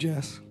about you,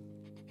 Jess.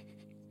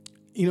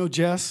 You know,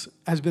 Jess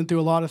has been through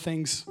a lot of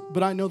things,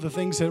 but I know the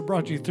things that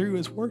brought you through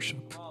is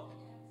worship.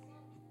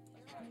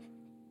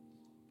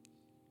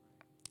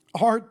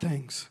 Hard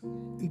things,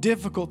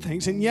 difficult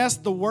things. And yes,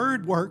 the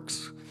word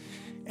works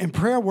and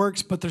prayer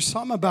works, but there's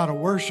something about a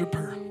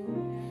worshiper.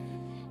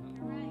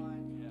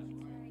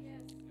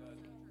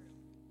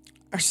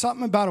 There's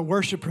something about a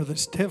worshiper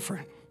that's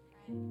different.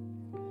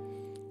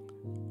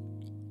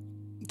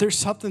 There's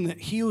something that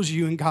heals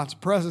you in God's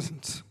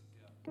presence.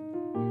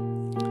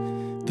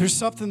 There's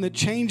something that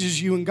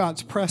changes you in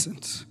God's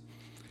presence.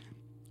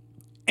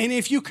 And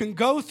if you can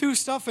go through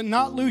stuff and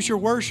not lose your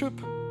worship,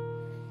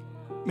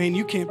 man,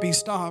 you can't be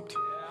stopped.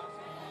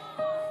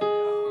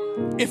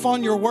 If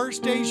on your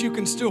worst days you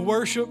can still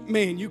worship,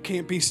 man, you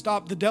can't be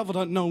stopped. The devil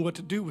doesn't know what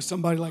to do with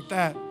somebody like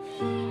that.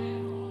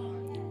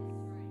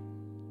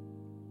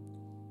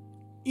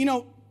 You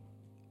know,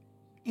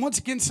 once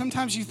again,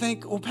 sometimes you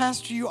think, well,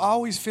 Pastor, you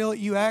always feel it.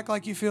 You act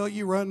like you feel it.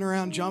 You running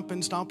around,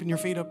 jumping, stomping your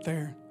feet up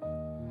there.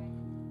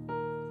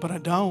 But I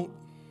don't.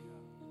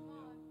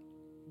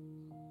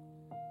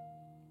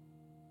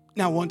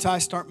 Now, once I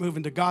start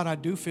moving to God, I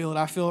do feel it.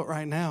 I feel it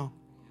right now.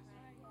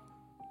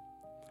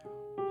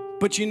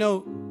 But you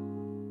know,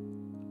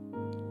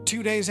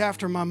 2 days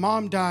after my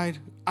mom died,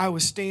 I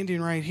was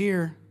standing right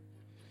here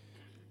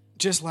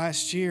just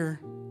last year,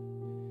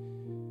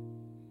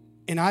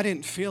 and I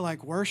didn't feel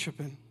like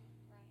worshiping.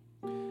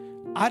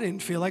 I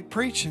didn't feel like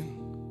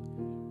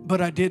preaching, but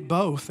I did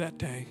both that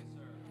day.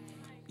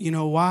 You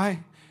know why?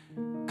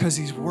 Because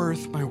he's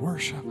worth my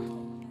worship.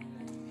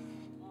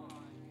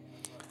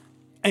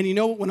 And you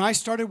know, when I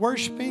started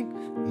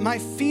worshiping, my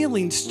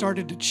feelings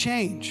started to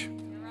change.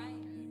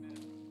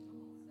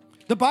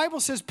 The Bible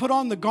says, put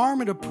on the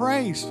garment of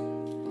praise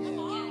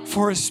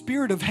for a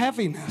spirit of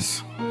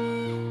heaviness.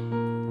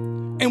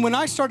 And when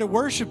I started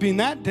worshiping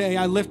that day,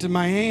 I lifted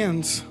my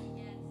hands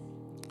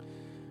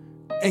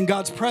and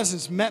God's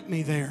presence met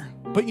me there.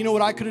 But you know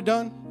what I could have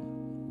done?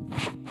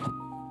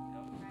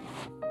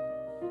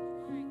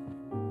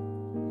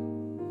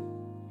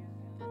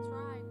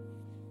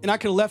 And I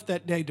could have left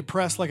that day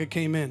depressed like I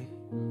came in.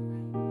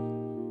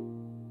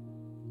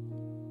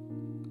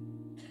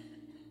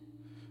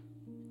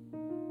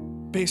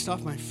 Based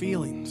off my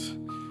feelings.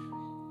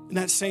 And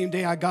that same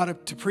day I got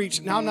up to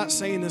preach. Now I'm not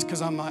saying this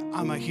because I'm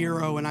a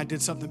hero and I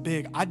did something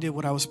big. I did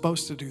what I was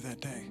supposed to do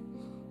that day.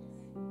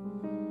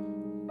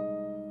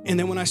 And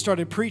then when I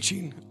started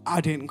preaching, I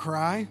didn't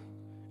cry.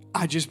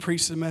 I just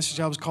preached the message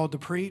I was called to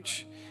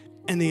preach.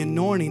 And the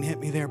anointing hit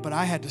me there. But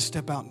I had to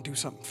step out and do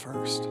something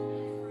first.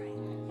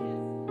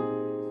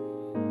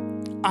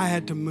 I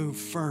had to move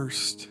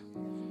first.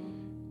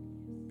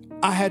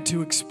 I had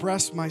to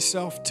express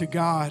myself to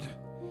God.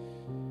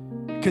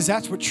 Because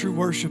that's what true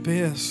worship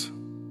is.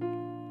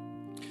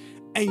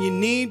 And you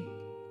need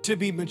to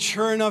be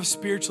mature enough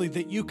spiritually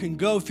that you can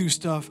go through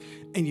stuff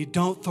and you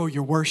don't throw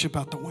your worship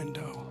out the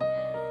window.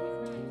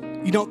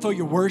 You don't throw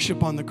your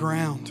worship on the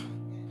ground.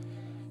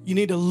 You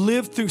need to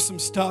live through some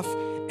stuff,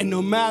 and no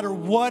matter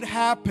what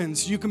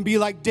happens, you can be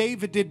like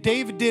David did.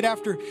 David did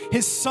after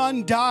his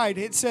son died.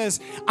 It says,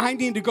 I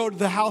need to go to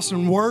the house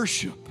and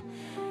worship.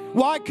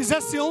 Why? Because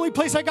that's the only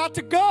place I got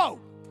to go.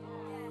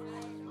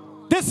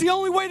 That's the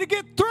only way to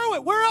get through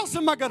it. Where else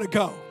am I going to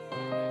go?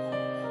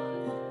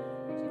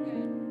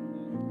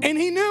 And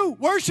he knew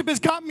worship has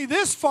got me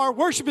this far.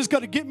 Worship is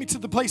going to get me to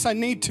the place I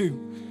need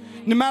to.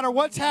 No matter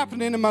what's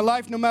happening in my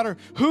life, no matter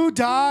who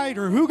died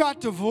or who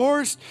got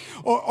divorced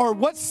or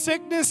what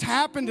sickness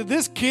happened to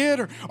this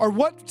kid or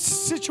what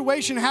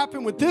situation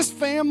happened with this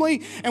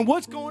family and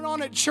what's going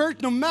on at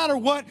church, no matter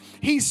what,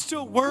 he's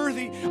still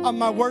worthy of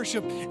my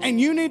worship. And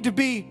you need to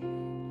be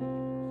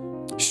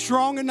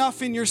strong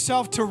enough in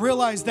yourself to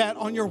realize that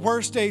on your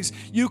worst days,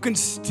 you can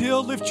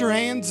still lift your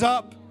hands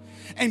up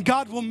and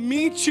God will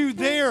meet you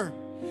there.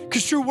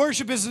 Because true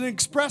worship is an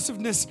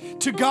expressiveness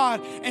to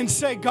God and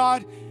say,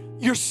 God,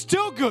 you're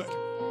still good.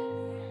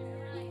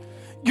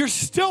 You're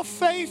still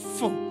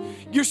faithful.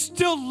 You're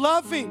still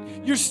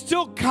loving. You're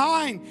still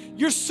kind.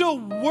 You're still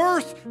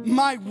worth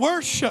my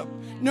worship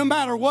no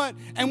matter what.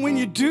 And when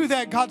you do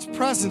that, God's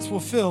presence will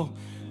fill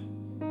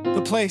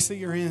the place that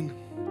you're in.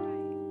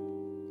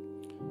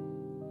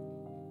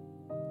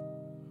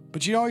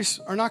 But you always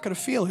are not going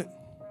to feel it.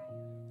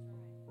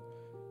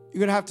 You're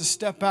going to have to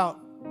step out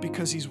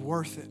because he's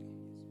worth it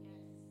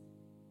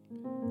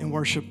and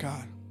worship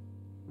God.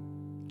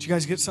 Did you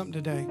guys get something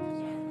today?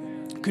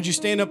 Could you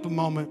stand up a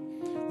moment?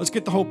 Let's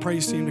get the whole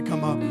praise team to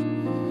come up.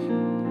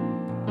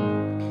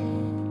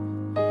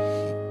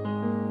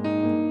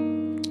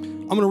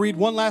 I'm going to read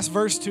one last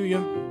verse to you,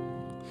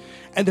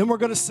 and then we're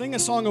going to sing a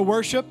song of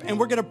worship, and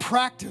we're going to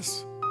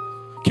practice.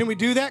 Can we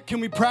do that? Can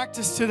we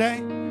practice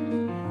today?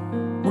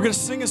 We're going to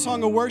sing a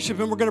song of worship,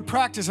 and we're going to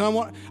practice. And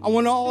I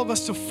want all of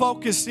us to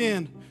focus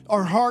in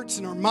our hearts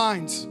and our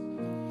minds.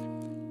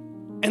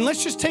 And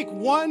let's just take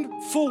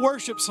one full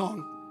worship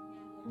song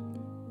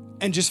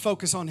and just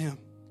focus on him.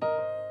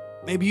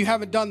 Maybe you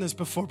haven't done this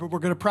before, but we're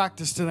going to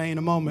practice today in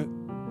a moment.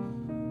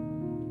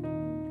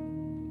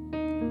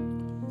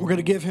 We're going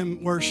to give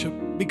him worship.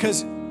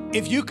 Because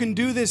if you can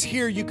do this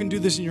here, you can do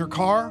this in your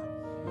car.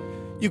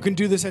 You can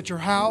do this at your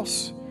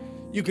house.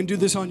 You can do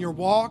this on your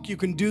walk. You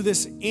can do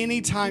this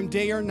anytime,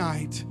 day or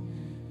night.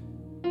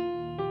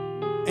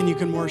 And you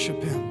can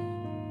worship him.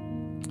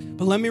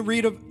 But let me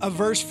read a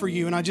verse for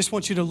you, and I just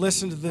want you to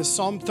listen to this.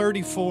 Psalm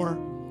 34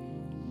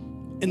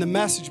 in the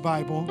Message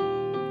Bible.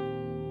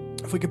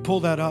 If we could pull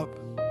that up.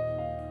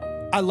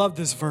 I love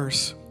this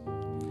verse.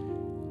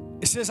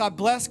 It says, I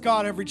bless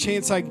God every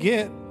chance I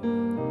get.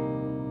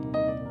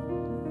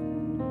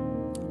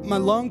 My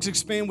lungs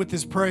expand with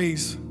his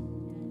praise.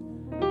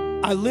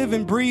 I live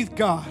and breathe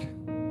God.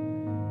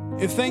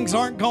 If things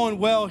aren't going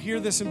well, hear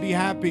this and be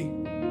happy.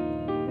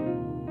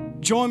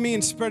 Join me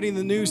in spreading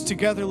the news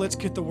together. Let's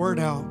get the word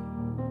out.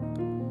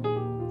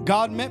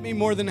 God met me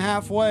more than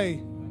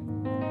halfway.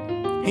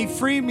 He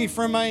freed me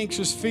from my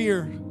anxious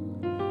fear.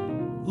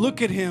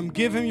 Look at him.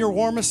 Give him your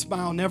warmest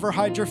smile. Never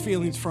hide your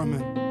feelings from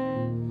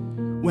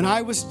him. When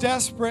I was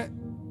desperate,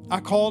 I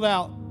called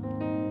out,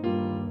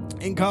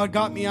 and God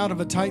got me out of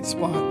a tight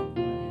spot.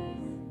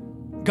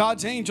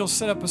 God's angels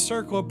set up a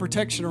circle of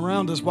protection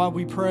around us while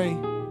we pray.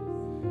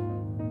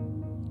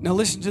 Now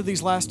listen to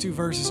these last two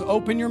verses.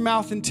 Open your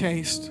mouth and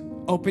taste.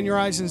 Open your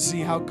eyes and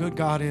see how good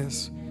God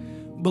is.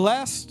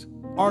 Blessed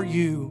are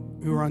you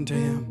who are unto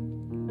him.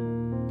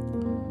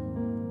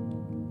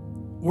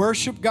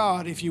 Worship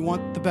God if you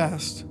want the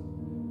best.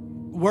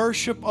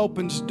 Worship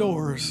opens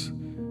doors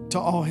to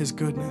all his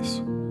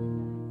goodness.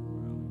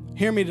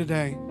 Hear me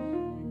today.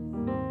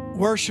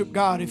 Worship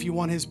God if you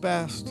want his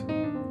best.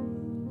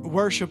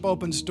 Worship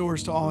opens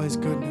doors to all his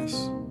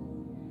goodness.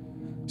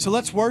 So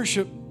let's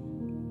worship.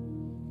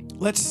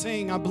 Let's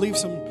sing. I believe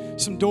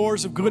some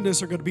doors of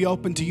goodness are going to be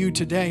open to you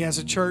today as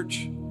a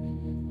church.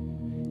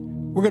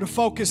 We're going to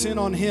focus in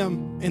on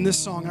him in this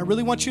song. I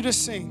really want you to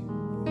sing.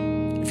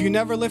 If you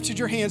never lifted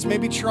your hands,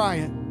 maybe try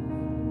it.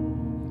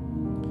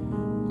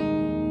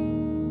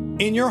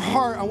 In your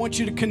heart, I want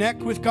you to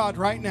connect with God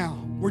right now.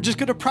 We're just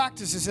going to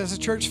practice this as a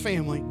church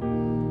family.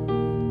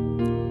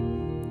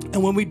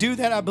 And when we do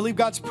that, I believe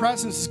God's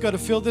presence is going to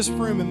fill this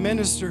room and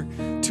minister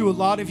to a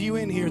lot of you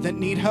in here that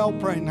need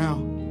help right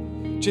now.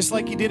 Just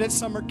like he did at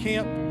summer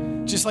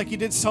camp, just like he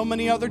did so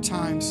many other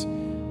times.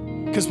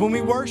 Because when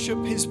we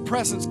worship, his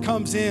presence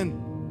comes in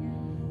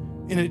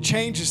and it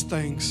changes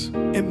things.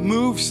 It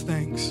moves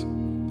things.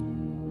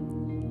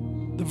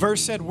 The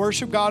verse said,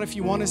 worship God if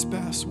you want his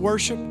best.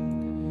 Worship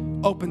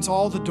opens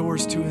all the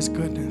doors to his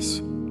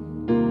goodness.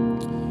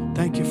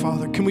 Thank you,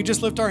 Father. Can we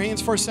just lift our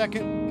hands for a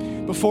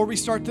second before we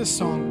start this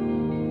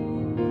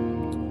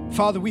song?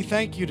 Father, we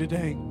thank you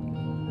today.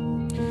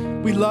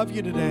 We love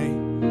you today.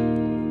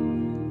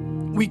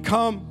 We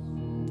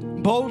come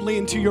boldly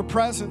into your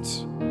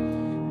presence.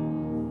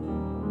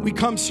 We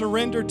come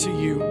surrendered to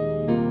you.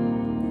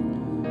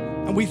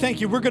 And we thank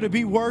you. We're going to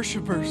be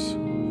worshipers.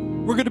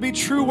 We're going to be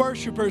true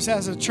worshipers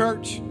as a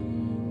church,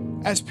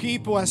 as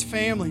people, as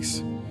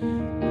families.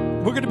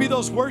 We're going to be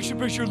those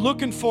worshipers you're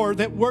looking for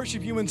that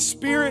worship you in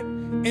spirit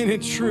and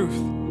in truth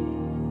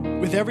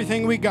with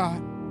everything we got.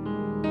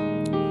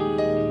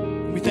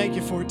 We thank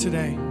you for it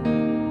today.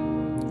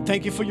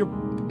 Thank you for your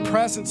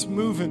presence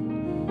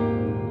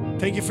moving.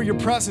 Thank you for your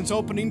presence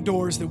opening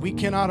doors that we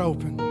cannot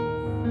open.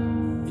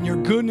 And your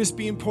goodness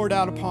being poured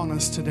out upon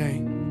us today.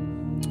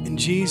 In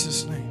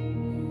Jesus'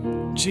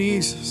 name.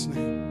 Jesus'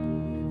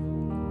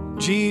 name.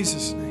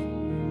 Jesus'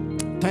 name.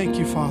 Thank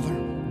you, Father.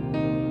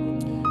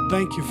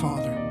 Thank you,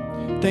 Father.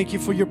 Thank you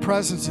for your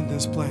presence in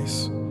this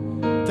place.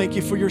 Thank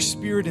you for your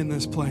spirit in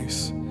this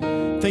place.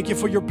 Thank you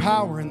for your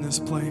power in this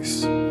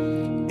place.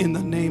 In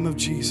the name of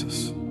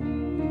Jesus.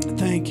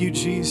 Thank you,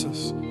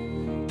 Jesus.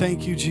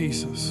 Thank you,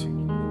 Jesus.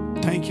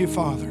 Thank you,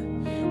 Father.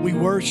 We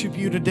worship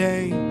you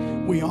today.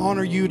 We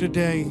honor you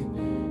today.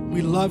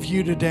 We love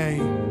you today.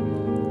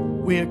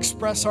 We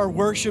express our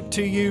worship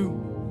to you.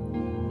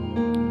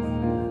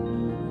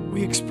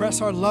 We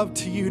express our love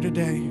to you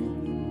today.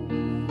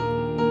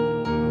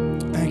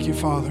 Thank you,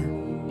 Father.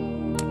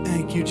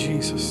 Thank you,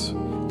 Jesus.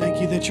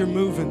 Thank you that you're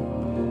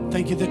moving.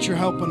 Thank you that you're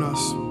helping us.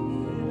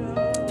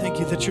 Thank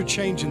you that you're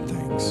changing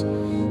things.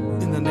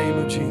 In the name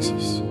of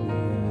Jesus.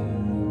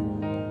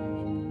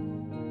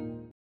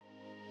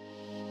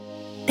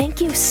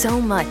 Thank you so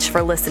much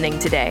for listening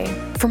today.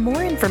 For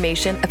more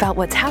information about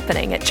what's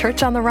happening at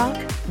Church on the Rock,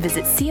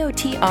 visit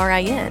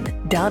cotrin.org.